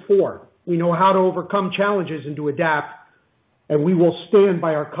times before. We know how to overcome challenges and to adapt, and we will stand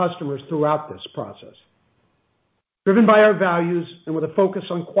by our customers throughout this process. Driven by our values and with a focus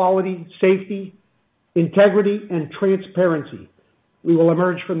on quality, safety, integrity, and transparency, we will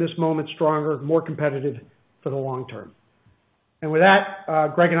emerge from this moment stronger, more competitive for the long term. And with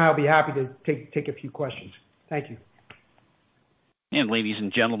that, Greg and I will be happy to take a few questions. Thank you. And ladies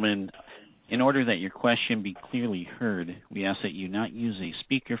and gentlemen, in order that your question be clearly heard, we ask that you not use a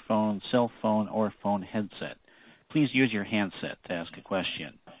speakerphone, cell phone, or phone headset. Please use your handset to ask a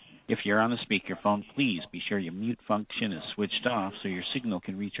question. If you're on a speakerphone, please be sure your mute function is switched off so your signal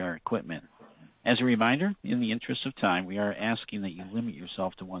can reach our equipment. As a reminder, in the interest of time, we are asking that you limit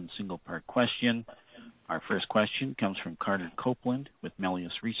yourself to one single part question. Our first question comes from Carter Copeland with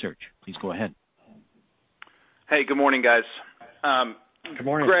Melius Research. Please go ahead. Hey, good morning, guys. Good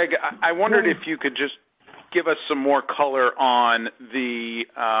morning. Greg, I wondered if you could just give us some more color on the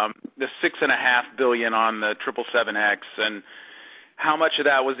 $6.5 billion on the 777X and how much of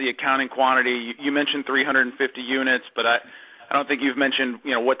that was the accounting quantity. You mentioned 350 units, but I don't think you've mentioned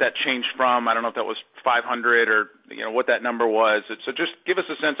what that changed from. I don't know if that was 500 or what that number was. So just give us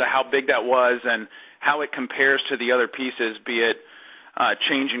a sense of how big that was and how it compares to the other pieces, be it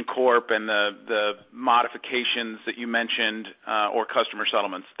change in corp and the modifications that you mentioned or customer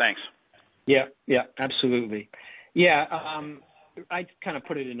settlements. Thanks. Yeah, absolutely. Yeah, I kind of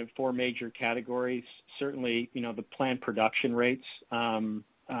put it into four major categories. Certainly, the planned production rates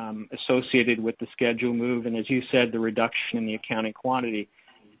associated with the schedule move, and as you said, the reduction in the accounting quantity.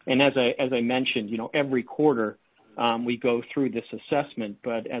 And as I mentioned, every quarter we go through this assessment,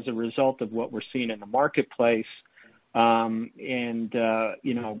 but as a result of what we're seeing in the marketplace, and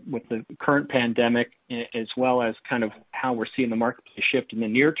with the current pandemic, as well as kind of how we're seeing the marketplace shift in the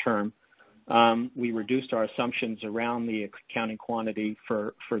near term, we reduced our assumptions around the accounting quantity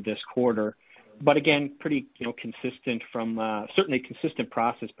for this quarter. But again, pretty consistent from certainly consistent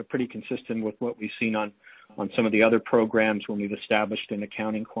process, but pretty consistent with what we've seen on some of the other programs when we've established an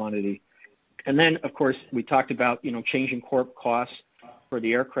accounting quantity. And then, of course, we talked about changing corp costs for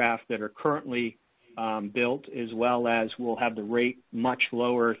the aircraft that are currently built, as well as we'll have the rate much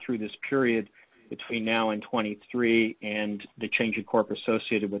lower through this period between now and 23, and the change in corp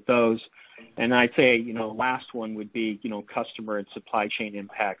associated with those. And I'd say, last one would be, customer and supply chain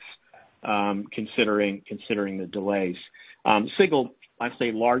impacts, considering the delays. Single, I'd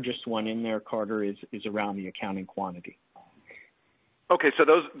say largest one in there, Carter, is around the accounting quantity. Okay, so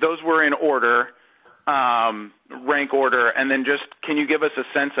those were in order, rank order, and then just can you give us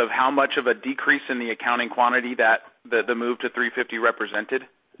a sense of how much of a decrease in the accounting quantity that the move to 350 represented?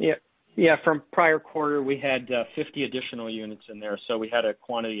 Yeah. From prior quarter, we had 50 additional units in there, so we had a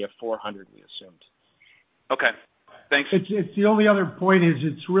quantity of 400, we assumed. Okay, thanks. It's the only other point is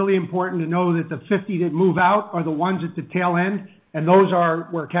it's really important to know that the 50 that move out are the ones at the tail end, and those are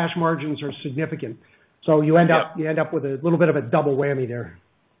where cash margins are significant. So you end up with a little bit of a double whammy there.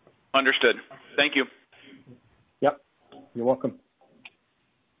 Understood. Thank you. Yep. You're welcome.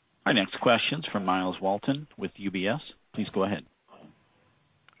 Our next question's from Miles Walton with UBS. Please go ahead.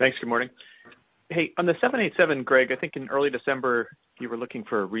 Thanks. Good morning. Hey, on the 787, Greg, I think in early December you were looking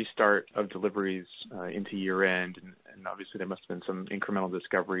for a restart of deliveries into year end, and obviously there must have been some incremental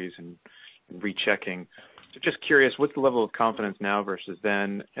discoveries and rechecking. So just curious, what's the level of confidence now versus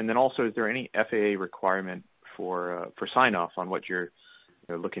then? And then also, is there any FAA requirement for sign off on what you're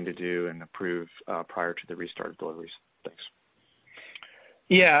looking to do and approve prior to the restart of deliveries? Thanks.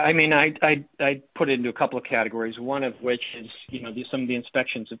 Yeah, I mean, I put it into a couple of categories. One of which is, some of the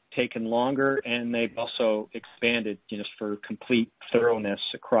inspections have taken longer, and they've also expanded, for complete thoroughness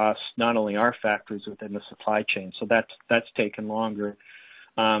across not only our factories within the supply chain. So that's taken longer.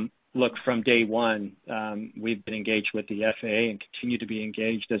 Look, from day one, we've been engaged with the FAA and continue to be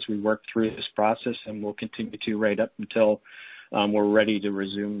engaged as we work through this process, and we'll continue to right up until we're ready to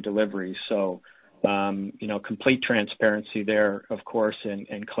resume delivery. So, complete transparency there, of course,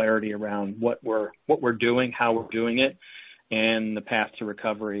 and clarity around what we're doing, how we're doing it, and the path to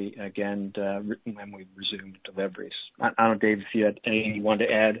recovery again when we resume deliveries. I don't know, Dave, if you had anything you wanted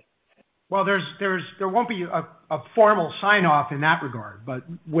to add. Well, there won't be a formal sign-off in that regard, but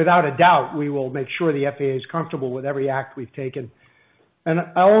without a doubt, we will make sure the FAA is comfortable with every act we've taken. And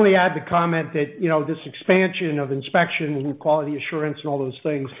I'll only add the comment that, this expansion of inspection and quality assurance and all those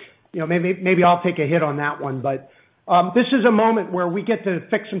things, maybe I'll take a hit on that one, but this is a moment where we get to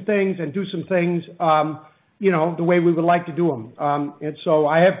fix some things and do some things, the way we would like to do them. And so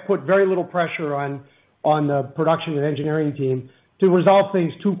I have put very little pressure on the production and engineering team to resolve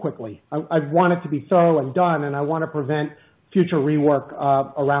things too quickly. I want it to be thorough and done, and I want to prevent future rework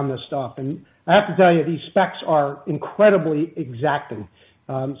around this stuff. And I have to tell you, these specs are incredibly exacting.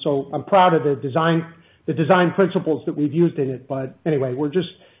 So I'm proud of the design principles that we've used in it. But anyway, we're just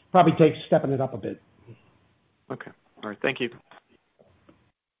probably stepping it up a bit. Okay. All right. Thank you.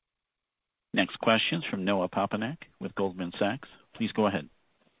 Next question's from Noah Poponak with Goldman Sachs. Please go ahead.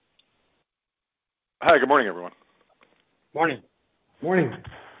 Hi. Good morning, everyone. Morning. Morning.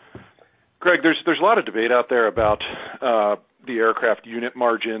 Greg, there's a lot of debate out there about the aircraft unit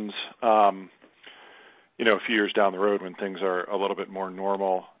margins, a few years down the road when things are a little bit more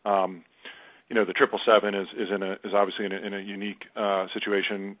normal. The 777 is obviously in a unique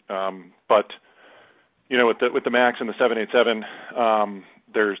situation, but with the MAX and the 787,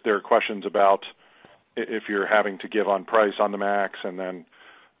 there are questions about if you're having to give on price on the MAX, and then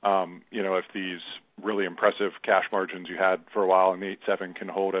if these really impressive cash margins you had for a while in the 787 can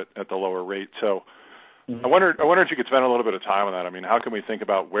hold it at the lower rate. So I wonder if you could spend a little bit of time on that. I mean, how can we think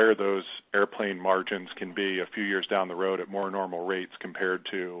about where those airplane margins can be a few years down the road at more normal rates compared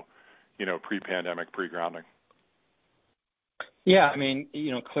to pre-pandemic, pre-grounding? Yeah, I mean,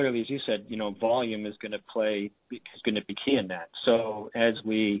 clearly, as you said, volume is going to be key in that. So as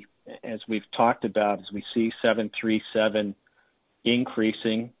we've talked about, as we see 737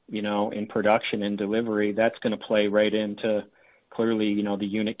 increasing, in production and delivery, that's going to play right into clearly, the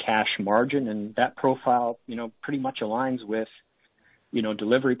unit cash margin, and that profile, pretty much aligns with,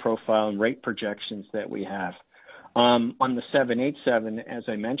 delivery profile and rate projections that we have. On the 787, as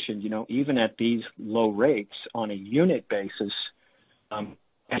I mentioned, even at these low rates on a unit basis,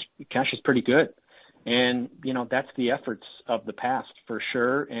 cash is pretty good. And, that's the efforts of the past for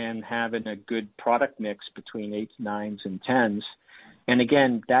sure, and having a good product mix between 8s, 9s, and 10s. And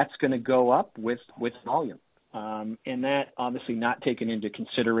again, that's going to go up with volume. and that obviously not taking into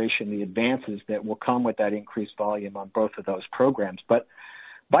consideration the advances that will come with that increased volume on both of those programs. But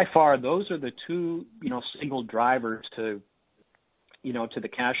by far, those are the two, single drivers to the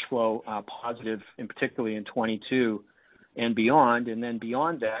cash flow positive, and particularly in 22 and beyond. And then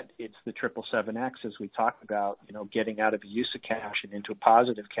beyond that, it's the 777X, as we talked about, getting out of the use of cash and into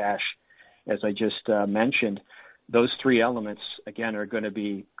positive cash, as I just mentioned. Those three elements, again, are going to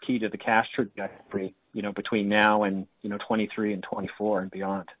be key to the cash trajectory, between now and, 23 and 24 and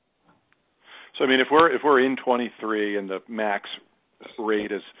beyond. So, I mean, if we're in 23 and the max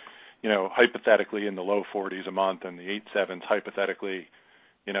rate is, hypothetically in the low 40s a month, and the 787's hypothetically,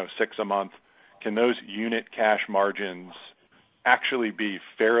 6 a month, can those unit cash margins actually be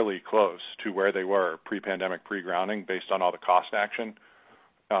fairly close to where they were pre-pandemic, pre-grounding, based on all the cost action,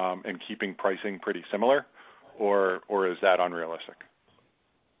 and keeping pricing pretty similar, or is that unrealistic?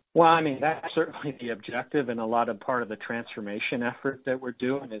 Well, I mean, that's certainly the objective, and a lot of part of the transformation effort that we're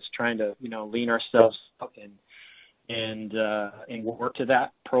doing is trying to, lean ourselves up and work to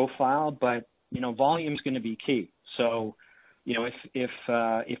that profile. But, volume is going to be key. So,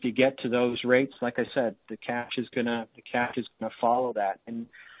 if you get to those rates, like I said, the cash is gonna follow that. And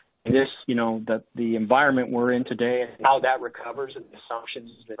this, the environment we're in today and how that recovers and the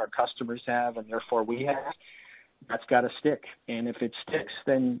assumptions that our customers have and therefore we have, that's got to stick. And if it sticks,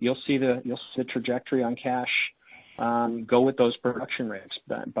 then you'll see the trajectory on cash go with those production rates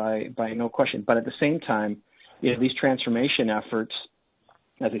by no question. But at the same time, these transformation efforts,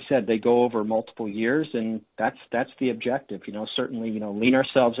 as I said, they go over multiple years, and that's the objective. Certainly, lean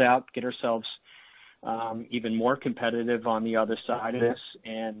ourselves out, get ourselves even more competitive on the other side of this,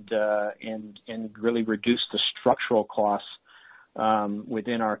 and really reduce the structural costs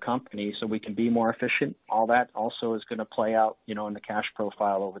within our company so we can be more efficient. All that also is going to play out, in the cash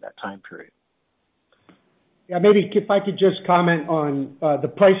profile over that time period. Yeah, maybe if I could just comment on the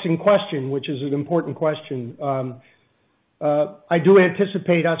pricing question, which is an important question. I do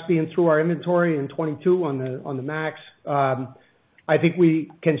anticipate us being through our inventory in 22 on the MAX. I think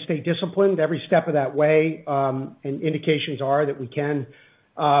we can stay disciplined every step of that way, and indications are that we can.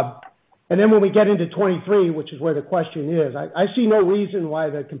 And then when we get into 23, which is where the question is, I see no reason why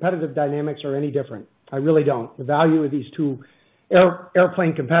the competitive dynamics are any different. I really don't. The value of these two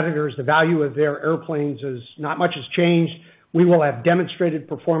airplane competitors, the value of their airplanes is not much has changed. We will have demonstrated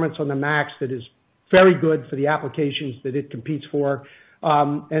performance on the MAX that is very good for the applications that it competes for.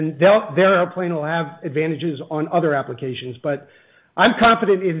 And their airplane will have advantages on other applications. But I'm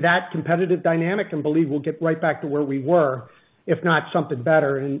confident in that competitive dynamic and believe we'll get right back to where we were, if not something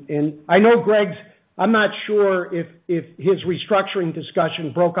better. And I know I'm not sure if his restructuring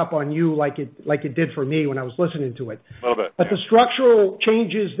discussion broke up on you like it did for me when I was listening to it. A little bit. But the structural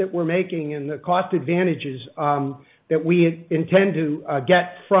changes that we're making and the cost advantages that we intend to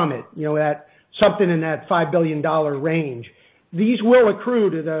get from it, that something in that $5 billion range, these will accrue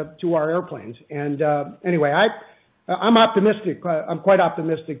to our airplanes. And anyway, I'm optimistic. I'm quite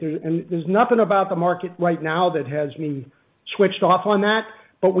optimistic. There's nothing about the market right now that has me switched off on that.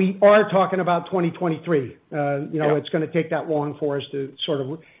 But we are talking about 2023. It's going to take that long for us to sort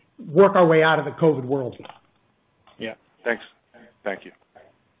of work our way out of the COVID world. Yeah. Thanks. Thank you.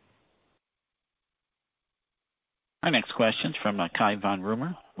 Our next question is from Cai von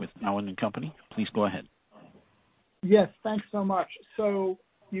Rumohr with Cowen & Company. Please go ahead. Yes, thanks so much. So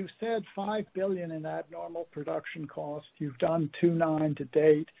you said $5 billion in abnormal production costs. You've done $2.9 billion to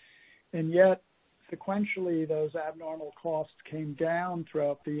date, and yet sequentially those abnormal costs came down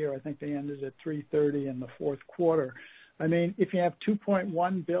throughout the year. I think they ended at $330 million in the fourth quarter. I mean, if you have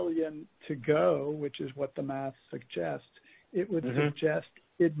 $2.1 billion to go, which is what the math suggests, it would suggest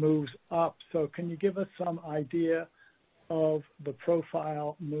it moves up. So can you give us some idea of the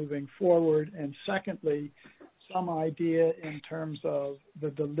profile moving forward? And secondly, some idea in terms of the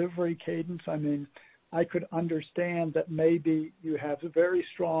delivery cadence. I mean, I could understand that maybe you have very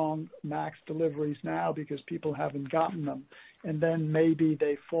strong MAX deliveries now because people haven't gotten them, and then maybe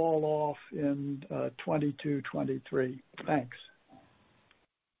they fall off in 22, 23. Thanks.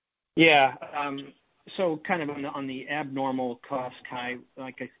 Yeah. So kind of on the abnormal cost, Kai,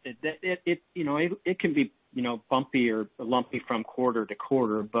 like I said, it can be, bumpy or lumpy from quarter to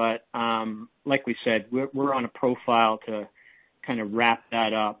quarter, but like we said, we're on a profile to kind of wrap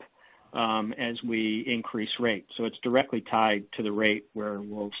that up as we increase rate. So it's directly tied to the rate where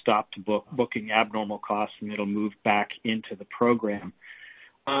we'll stop to booking abnormal costs, and it'll move back into the program.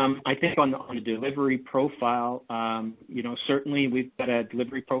 I think on the delivery profile, certainly we've got a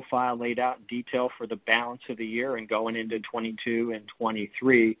delivery profile laid out in detail for the balance of the year and going into 22 and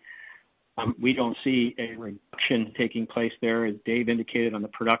 23. We don't see a reduction taking place there, as Dave indicated, on the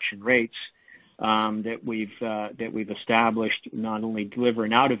production rates that we've established, not only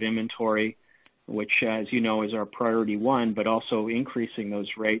delivering out of inventory, which, as you know, is our priority one, but also increasing those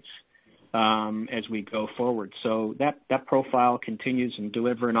rates as we go forward. So that profile continues and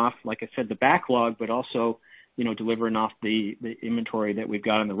delivering off, like I said, the backlog, but also, delivering off the inventory that we've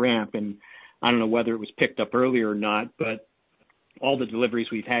got on the ramp. And I don't know whether it was picked up earlier or not, but all the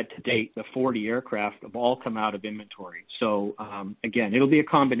deliveries we've had to date, the 40 aircraft, have all come out of inventory. So again, it'll be a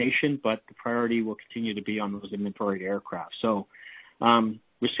combination, but the priority will continue to be on those inventory aircraft. So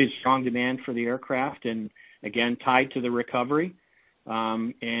we see strong demand for the aircraft, and again, tied to the recovery,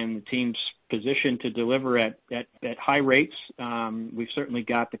 and the team's positioned to deliver at high rates. We've certainly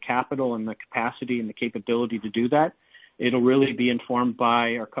got the capital and the capacity and the capability to do that. It'll really be informed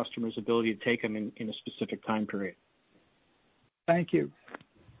by our customers' ability to take them in a specific time period. Thank you.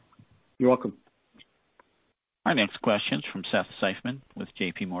 You're welcome. Our next question is from Seth Seifman with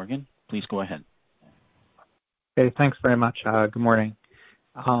J.P. Morgan. Please go ahead. Okay, thanks very much. Good morning.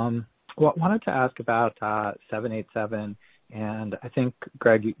 Wanted to ask about 787, and I think,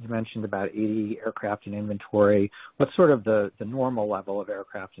 Greg, you mentioned about 80 aircraft in inventory. What's sort of the normal level of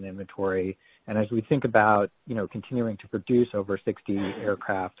aircraft in inventory? And as we think about, continuing to produce over 60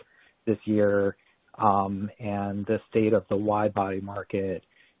 aircraft this year, and the state of the wide-body market,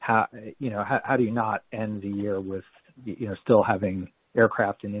 how do you not end the year with, still having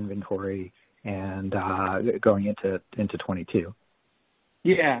aircraft in inventory and going into 22?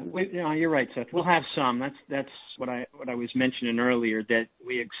 Yeah, you're right, Seth. We'll have some. That's what I was mentioning earlier, that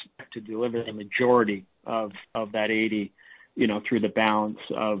we expect to deliver the majority of that 80, through the balance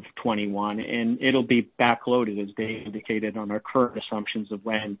of 21, and it'll be backloaded, as Dave indicated, on our current assumptions of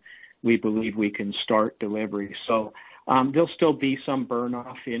when we believe we can start delivery. So there'll still be some burn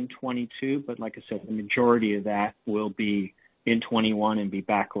off in 22, but like I said, the majority of that will be in 21 and be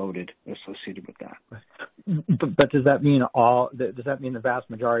backloaded associated with that. But does that mean the vast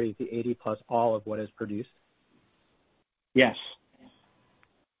majority is the 80 plus all of what is produced? Yes.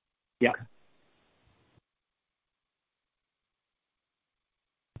 Yeah. Okay.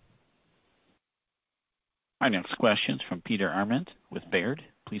 Our next question is from Peter Arment with Baird.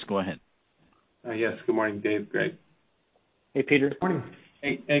 Please go ahead. Yes. Good morning, Dave, Greg. Hey, Peter. Good morning.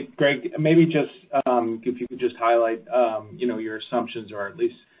 Hey, Greg, maybe just if you could just highlight, your assumptions, or at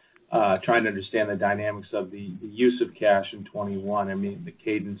least trying to understand the dynamics of the use of cash in 21. I mean, the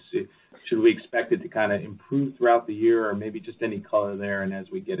cadence, should we expect it to kind of improve throughout the year, or maybe just any color there and as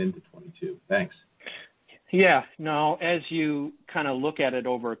we get into 22? Thanks. Yeah, no, as you kind of look at it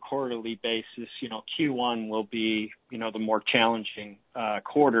over a quarterly basis, Q1 will be, the more challenging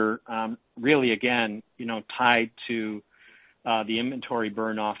quarter, really, again, tied to the inventory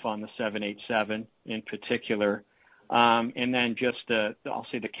burn off on the 787 in particular, and then just I'll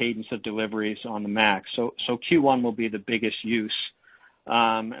say the cadence of deliveries on the MAX. So Q1 will be the biggest use,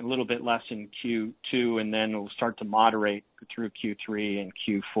 a little bit less in Q2, and then it'll start to moderate through Q3 and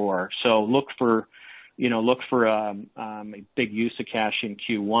Q4. So look for a big use of cash in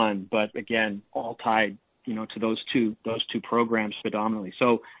Q1, but again, all tied, to those two programs predominantly.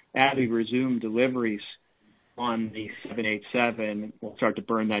 So as we resume deliveries on the 787, we'll start to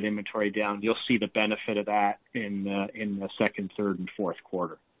burn that inventory down. You'll see the benefit of that in the second, third, and fourth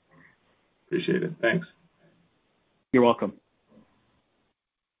quarter. Appreciate it. Thanks. You're welcome.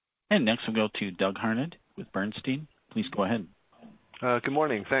 And next we'll go to Doug Harned with Bernstein. Please go ahead. Good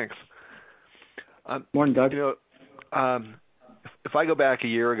morning. Thanks. Morning, Doug. If I go back a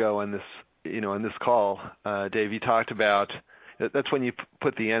year ago on this call, Dave, you talked about that's when you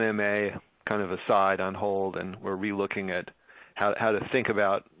put the NMA kind of aside on hold, and we're relooking at how to think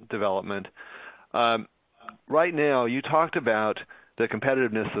about development. Right now, you talked about the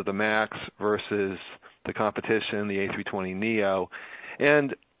competitiveness of the MAX versus the competition, the A320neo,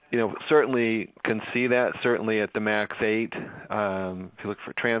 and certainly can see that, certainly at the MAX 8. If you look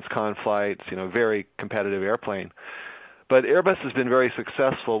for transcon flights, very competitive airplane. But Airbus has been very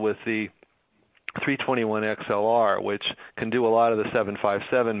successful with the 321XLR, which can do a lot of the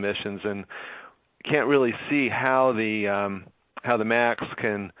 757 missions, and can't really see how the MAX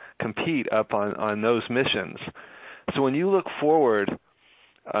can compete up on those missions. So when you look forward,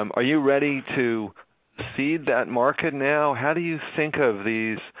 are you ready to seed that market now? How do you think of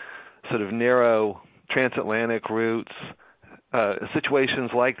these sort of narrow transatlantic routes,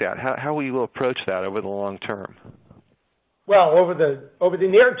 situations like that? How will you approach that over the long term? Well, over the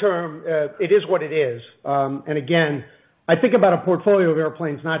near term, it is what it is. And again, I think about a portfolio of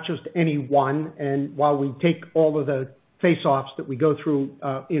airplanes, not just any one. And while we take all of the face-offs that we go through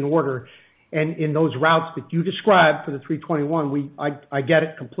in order, And in those routes that you described for the 321, I get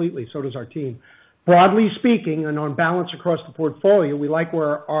it completely. So does our team. Broadly speaking, and on balance across the portfolio, we like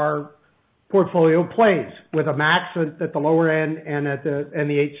where our portfolio plays with a MAX at the lower end and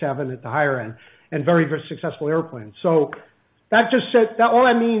the 87 at the higher end, and very, very successful airplanes. So that just said that all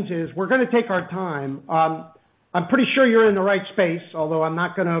that means is we're going to take our time. I'm pretty sure you're in the right space, although I'm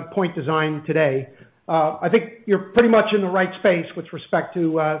not going to point design today. I think you're pretty much in the right space with respect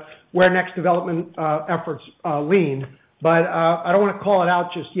to where next development efforts lean, but I don't want to call it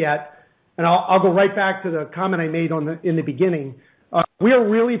out just yet. And I'll go right back to the comment I made in the beginning. We are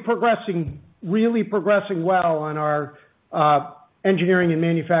really progressing well on our engineering and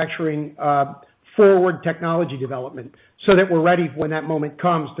manufacturing forward technology development, so that we're ready when that moment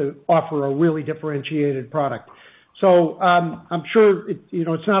comes to offer a really differentiated product. So I'm sure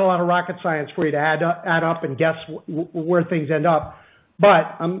it's not a lot of rocket science for you to add up and guess where things end up.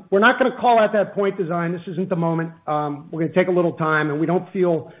 But we're not going to call out that point design. This isn't the moment. We're going to take a little time, and we don't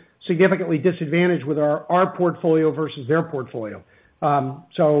feel significantly disadvantaged with our portfolio versus their portfolio.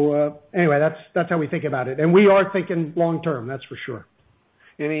 Anyway, that's how we think about it, and we are thinking long term. That's for sure.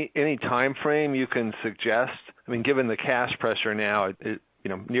 Any time frame you can suggest? I mean, given the cash pressure now,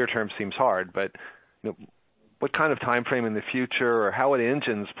 near term seems hard, but what kind of time frame in the future, or how would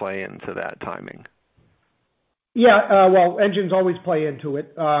engines play into that timing? Yeah, well, engines always play into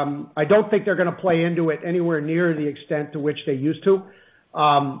it. I don't think they're going to play into it anywhere near the extent to which they used to,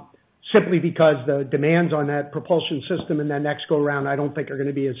 simply because the demands on that propulsion system in that next go round I don't think are going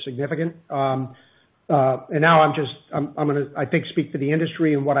to be as significant. And now I'm going to, I think, speak for the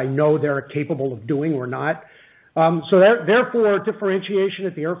industry and what I know they're capable of doing or not. So therefore, differentiation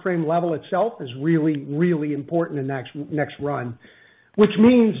at the airframe level itself is really, really important in next run, which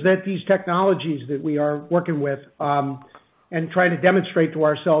means that these technologies that we are working with and trying to demonstrate to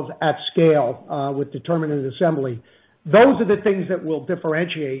ourselves at scale with determinate assembly, those are the things that will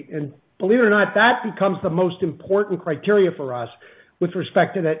differentiate. And believe it or not, that becomes the most important criteria for us with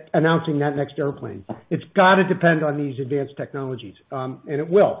respect to announcing that next airplane. It's got to depend on these advanced technologies, and it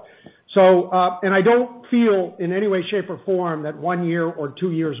will. So, and I don't feel in any way, shape, or form that 1 year or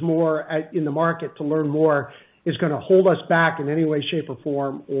 2 years more in the market to learn more is going to hold us back in any way, shape, or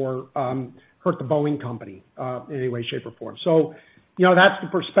form, or hurt the Boeing company in any way, shape, or form. So, that's the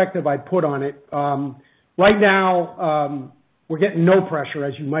perspective I'd put on it. Right now, we're getting no pressure,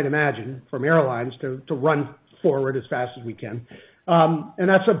 as you might imagine, from airlines to run forward as fast as we can. And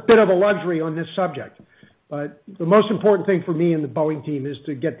that's a bit of a luxury on this subject. But the most important thing for me and the Boeing team is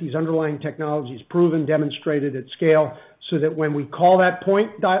to get these underlying technologies proven, demonstrated at scale, so that when we call that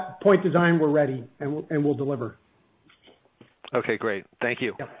point design, we're ready and we'll deliver. Okay, great. Thank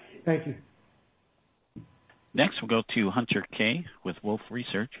you. Yeah, thank you. Next, we'll go to Hunter Keay with Wolfe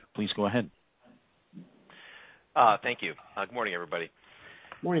Research. Please go ahead. Thank you. Good morning, everybody.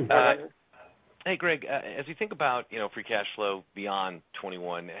 Morning. Hey, Greg, as you think about free cash flow beyond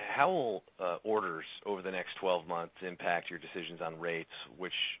 21, how will orders over the next 12 months impact your decisions on rates,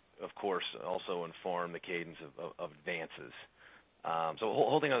 which, of course, also inform the cadence of advances? So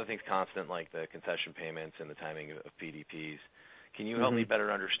holding other things constant, like the concession payments and the timing of PDPs, can you help me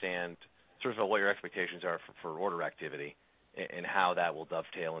better understand sort of what your expectations are for order activity and how that will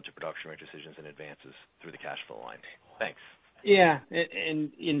dovetail into production rate decisions and advances through the cash flow line? Thanks. Yeah,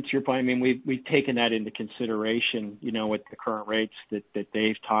 and to your point, I mean, we've taken that into consideration, with the current rates that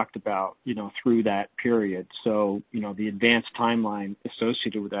Dave talked about, through that period. So, the advanced timeline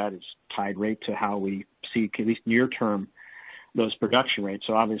associated with that is tied right to how we see, at least near term, those production rates.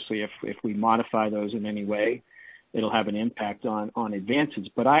 So obviously, if we modify those in any way, it'll have an impact on advances.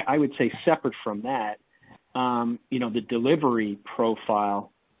 But I would say separate from that, the delivery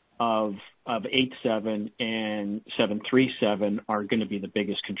profile of 87 and 737 are going to be the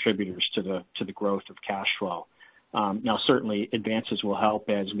biggest contributors to the growth of cash flow. Now, certainly advances will help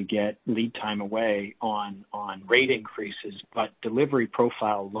as we get lead time away on rate increases, but delivery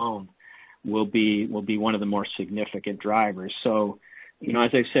profile alone will be one of the more significant drivers. So,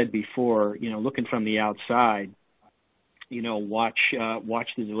 as I said before, looking from the outside, watch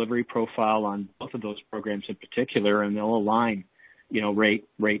the delivery profile on both of those programs in particular, and they'll align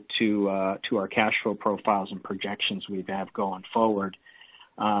rate to our cash flow profiles and projections we have going forward.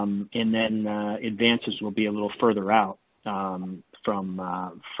 And then advances will be a little further out from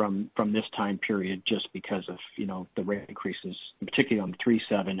this time period, just because of the rate increases, particularly on the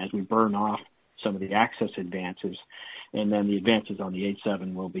 37, as we burn off some of the access advances, and then the advances on the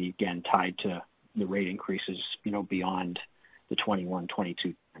 87 will be again tied to the rate increases beyond the 21-22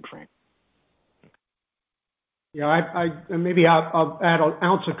 time frame. Yeah, maybe I'll add an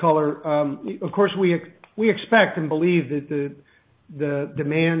ounce of color. Of course, we expect and believe that the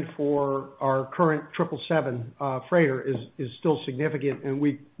demand for our current 777 freighter is still significant, and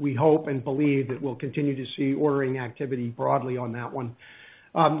we hope and believe that we'll continue to see ordering activity broadly on that one.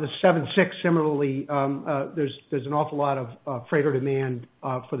 The 76, similarly, there's an awful lot of freighter demand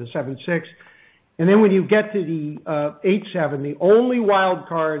for the 76. And then when you get to the 87, the only wild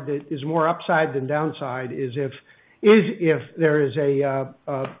card that is more upside than downside is if there is a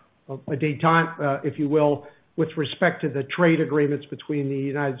détente, if you will, with respect to the trade agreements between the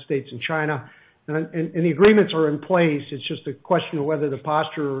United States and China. And the agreements are in place. It's just a question of whether the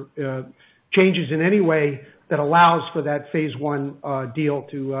posture changes in any way that allows for that phase one deal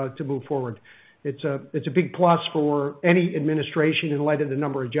to move forward. It's a big plus for any administration in light of the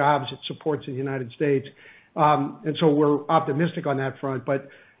number of jobs it supports in the United States. And so we're optimistic on that front. But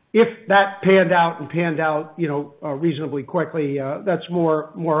if that panned out, reasonably quickly, that's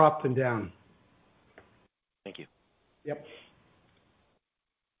more up than down. Thank you. Yep.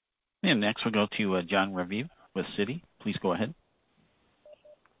 And next we'll go to Jon Raviv with Citi. Please go ahead.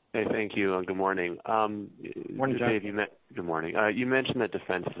 Hey, thank you. Good morning. Morning, John. Dave, good morning. You mentioned that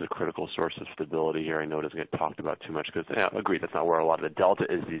defense is a critical source of stability here. I know it doesn't get talked about too much because, I agree, that's not where a lot of the delta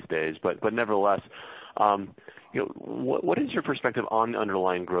is these days. But nevertheless, what is your perspective on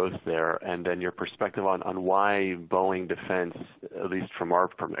underlying growth there, and then your perspective on why Boeing Defense, at least from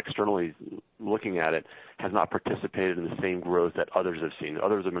externally looking at it, has not participated in the same growth that others have seen?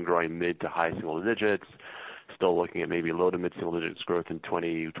 Others have been growing mid to high single digits, still looking at maybe low to mid single digits growth in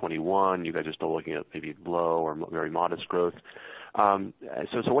 2021. You guys are still looking at maybe low or very modest growth. So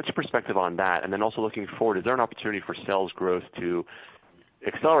what's your perspective on that? And then also looking forward, is there an opportunity for sales growth to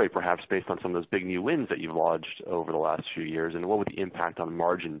accelerate perhaps based on some of those big new wins that you've lodged over the last few years? And what would the impact on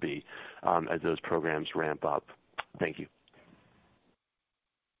margin be as those programs ramp up? Thank you.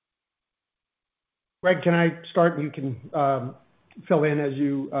 Greg, can I start and you can fill in as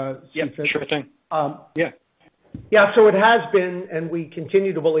you see fit? Sure thing. Yeah, so it has been, and we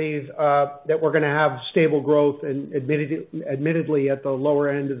continue to believe that we're going to have stable growth, and admittedly at the lower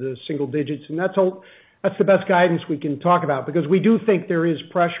end of the single digits, and that's the best guidance we can talk about, because we do think there is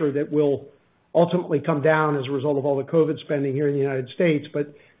pressure that will ultimately come down as a result of all the COVID spending here in the United States.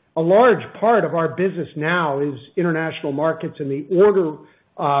 But a large part of our business now is international markets, and the order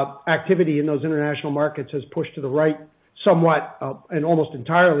activity in those international markets has pushed to the right somewhat and almost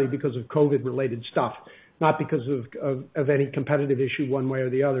entirely because of COVID-related stuff, not because of any competitive issue one way or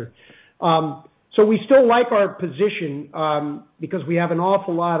the other. So we still like our position because we have an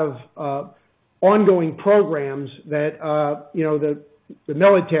awful lot of ongoing programs that the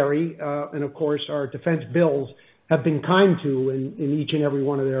military and of course our defense bills have been kind to in each and every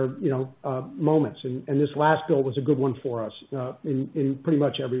one of their moments. And this last bill was a good one for us in pretty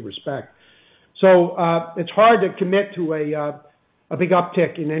much every respect. So it's hard to commit to a big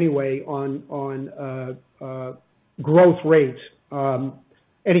uptick in any way on growth rates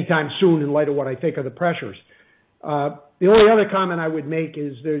anytime soon in light of what I think are the pressures. The only other comment I would make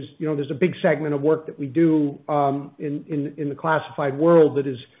is there's a big segment of work that we do in the classified world that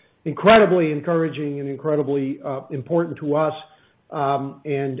is incredibly encouraging and incredibly important to us.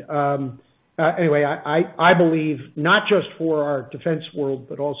 Anyway, I believe not just for our defense world,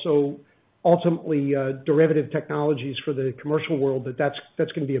 but also ultimately derivative technologies for the commercial world, that's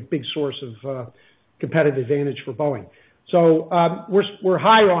going to be a big source of competitive advantage for Boeing. So we're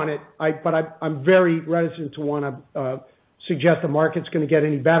high on it, but I'm very reticent to want to suggest the market's going to get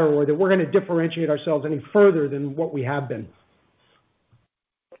any better or that we're going to differentiate ourselves any further than what we have been.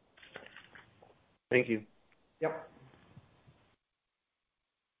 Thank you. Yep.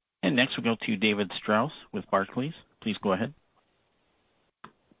 And next we'll go to David Strauss with Barclays. Please go ahead.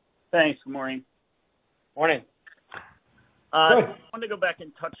 Thanks. Good morning. Morning. I wanted to go back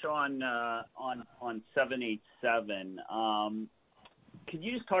and touch on 787. Could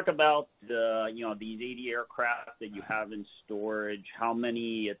you just talk about these 80 aircraft that you have in storage? How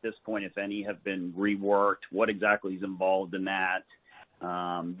many at this point, if any, have been reworked? What exactly is involved in that?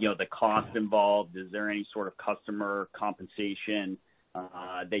 The cost involved. Is there any sort of customer compensation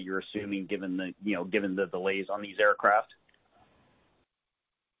that you're assuming given the delays on these aircraft?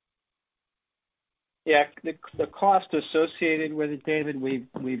 Yeah, the cost associated with it, David, we've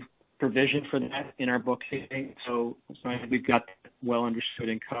provisioned for that in our bookkeeping, so we've got that well understood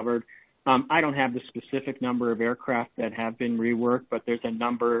and covered. I don't have the specific number of aircraft that have been reworked, but there's a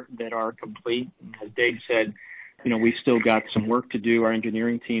number that are complete. As Dave said, we've still got some work to do. Our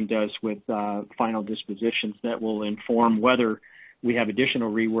engineering team does with final dispositions that will inform whether we have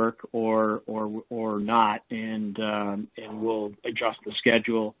additional rework or not, and we'll adjust the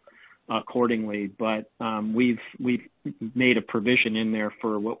schedule accordingly. But we've made a provision in there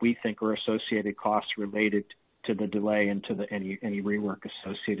for what we think are associated costs related to the delay and to any rework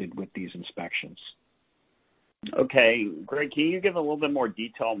associated with these inspections. Okay, Greg, can you give a little bit more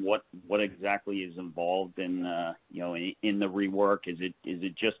detail on what exactly is involved in in the rework? Is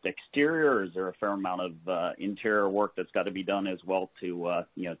it just exterior, or is there a fair amount of interior work that's got to be done as well to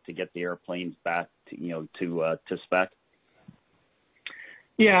get the airplanes back to spec?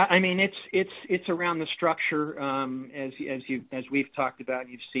 Yeah, I mean it's around the structure, as we've talked about.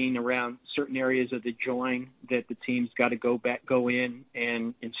 You've seen around certain areas of the join that the team's got to go in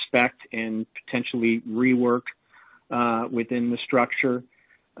and inspect and potentially rework within the structure.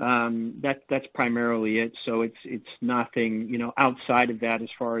 That's primarily it. So it's nothing outside of that as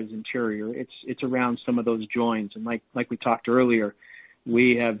far as interior. It's around some of those joins, and like we talked earlier,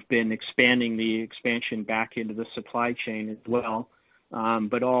 we have been expanding the expansion back into the supply chain as well.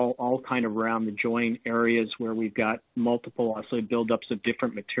 But all kind of around the join areas where we've got multiple, I'll say, buildups of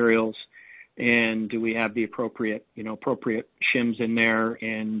different materials, and do we have the appropriate shims in there,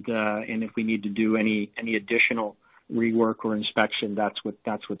 and if we need to do any additional rework or inspection, that's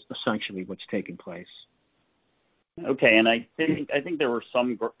what's essentially what's taking place. Okay, and I think there were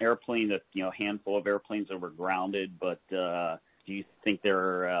some airplanes that handful of airplanes that were grounded, but do you think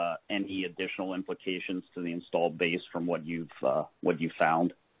there are any additional implications to the installed base from what you've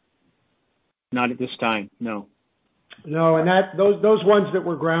found? Not at this time, no. No, and those ones that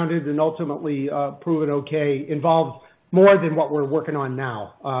were grounded and ultimately proven okay involved more than what we're working on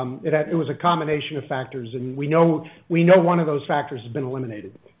now. It was a combination of factors, and we know one of those factors has been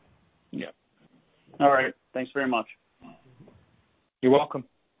eliminated. Yeah. All right. Thanks very much. You're welcome.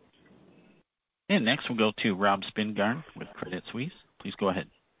 And next we'll go to Rob Spingarn with Credit Suisse. Please go ahead.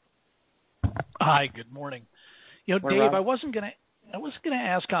 Hi, good morning. Morning, Dave, Rob. I wasn't going to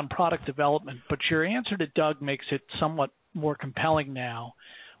ask on product development, but your answer to Doug makes it somewhat more compelling now.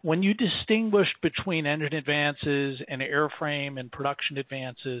 When you distinguished between engine advances and airframe and production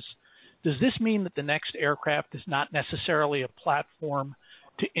advances, does this mean that the next aircraft is not necessarily a platform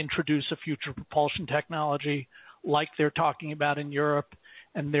to introduce a future propulsion technology like they're talking about in Europe,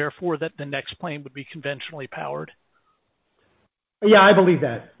 and therefore that the next plane would be conventionally powered? Yeah, I believe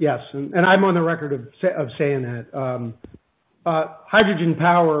that, yes. And I'm on the record of saying that. Hydrogen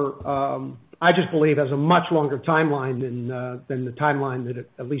power, I just believe, has a much longer timeline than the timeline that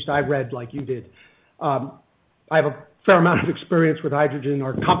at least I read like you did. I have a fair amount of experience with hydrogen.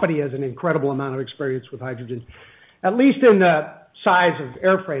 Our company has an incredible amount of experience with hydrogen, at least in the size of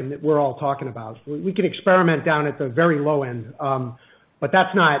airframe that we're all talking about. We can experiment down at the very low end, but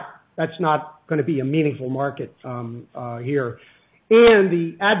that's not going to be a meaningful market here. And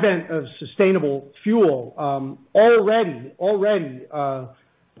the advent of sustainable fuel, already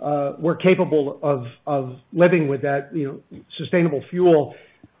we're capable of living with that, sustainable fuel.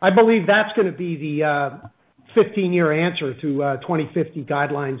 I believe that's going to be the 15-year answer to 2050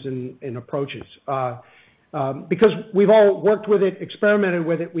 guidelines and approaches. Because we've all worked with it, experimented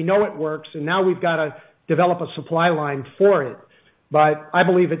with it, we know it works, and now we've got to develop a supply line for it. But I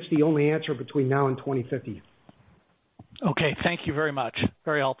believe it's the only answer between now and 2050. Okay, thank you very much.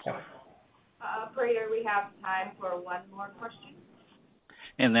 Very helpful. Operator, we have time for one more question.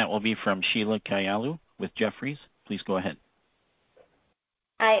 And that will be from Sheila Kahyaoglu with Jefferies. Please go ahead.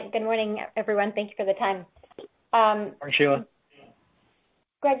 Hi, good morning, everyone. Thank you for the time. Morning, Sheila.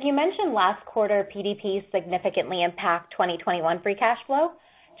 Greg, you mentioned last quarter PDPs significantly impact 2021 free cash flow.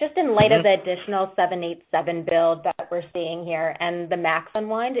 Just in light of the additional 787 build that we're seeing here and the MAX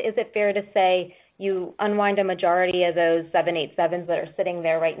unwind, is it fair to say you unwind a majority of those 787s that are sitting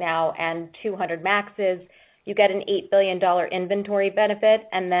there right now and 200 MAXs, you get an $8 billion inventory benefit,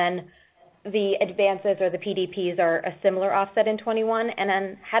 and then the advances or the PDPs are a similar offset in 21? And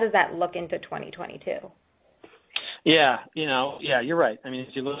then how does that look into 2022? Yeah, you're right. I mean,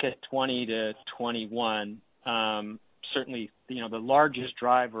 if you look at 20 to 21, certainly, the largest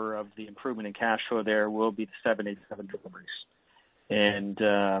driver of the improvement in cash flow there will be the 787 deliveries. And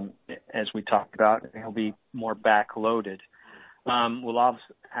as we talked about, it'll be more backloaded. We'll also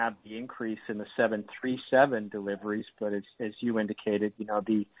have the increase in the 737 deliveries, but as you indicated,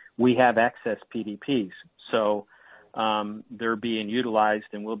 we have excess PDPs. So they're being utilized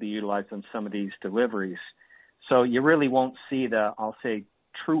and will be utilized on some of these deliveries. So you really won't see the, I'll say,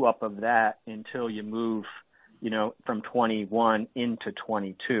 true up of that until you move, from 21 into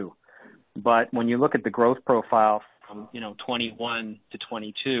 22. But when you look at the growth profile from, 21 to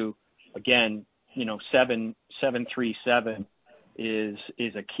 22, again, 737 is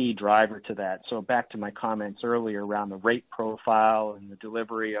a key driver to that. So back to my comments earlier around the rate profile and the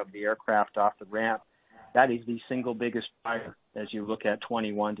delivery of the aircraft off the ramp, that is the single biggest driver as you look at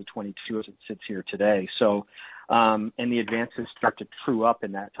 21 to 22 as it sits here today. So, and the advances start to true up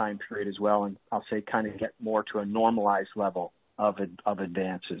in that time period as well, and I'll say kind of get more to a normalized level of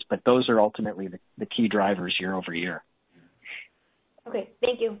advances. But those are ultimately the key drivers year over year. Okay,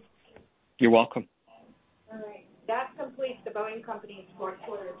 thank you. You're welcome. All right. That completes the Boeing Company's fourth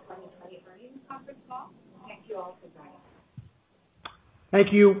quarter 2020 earnings conference call. Thank you all for joining.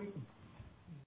 Thank you.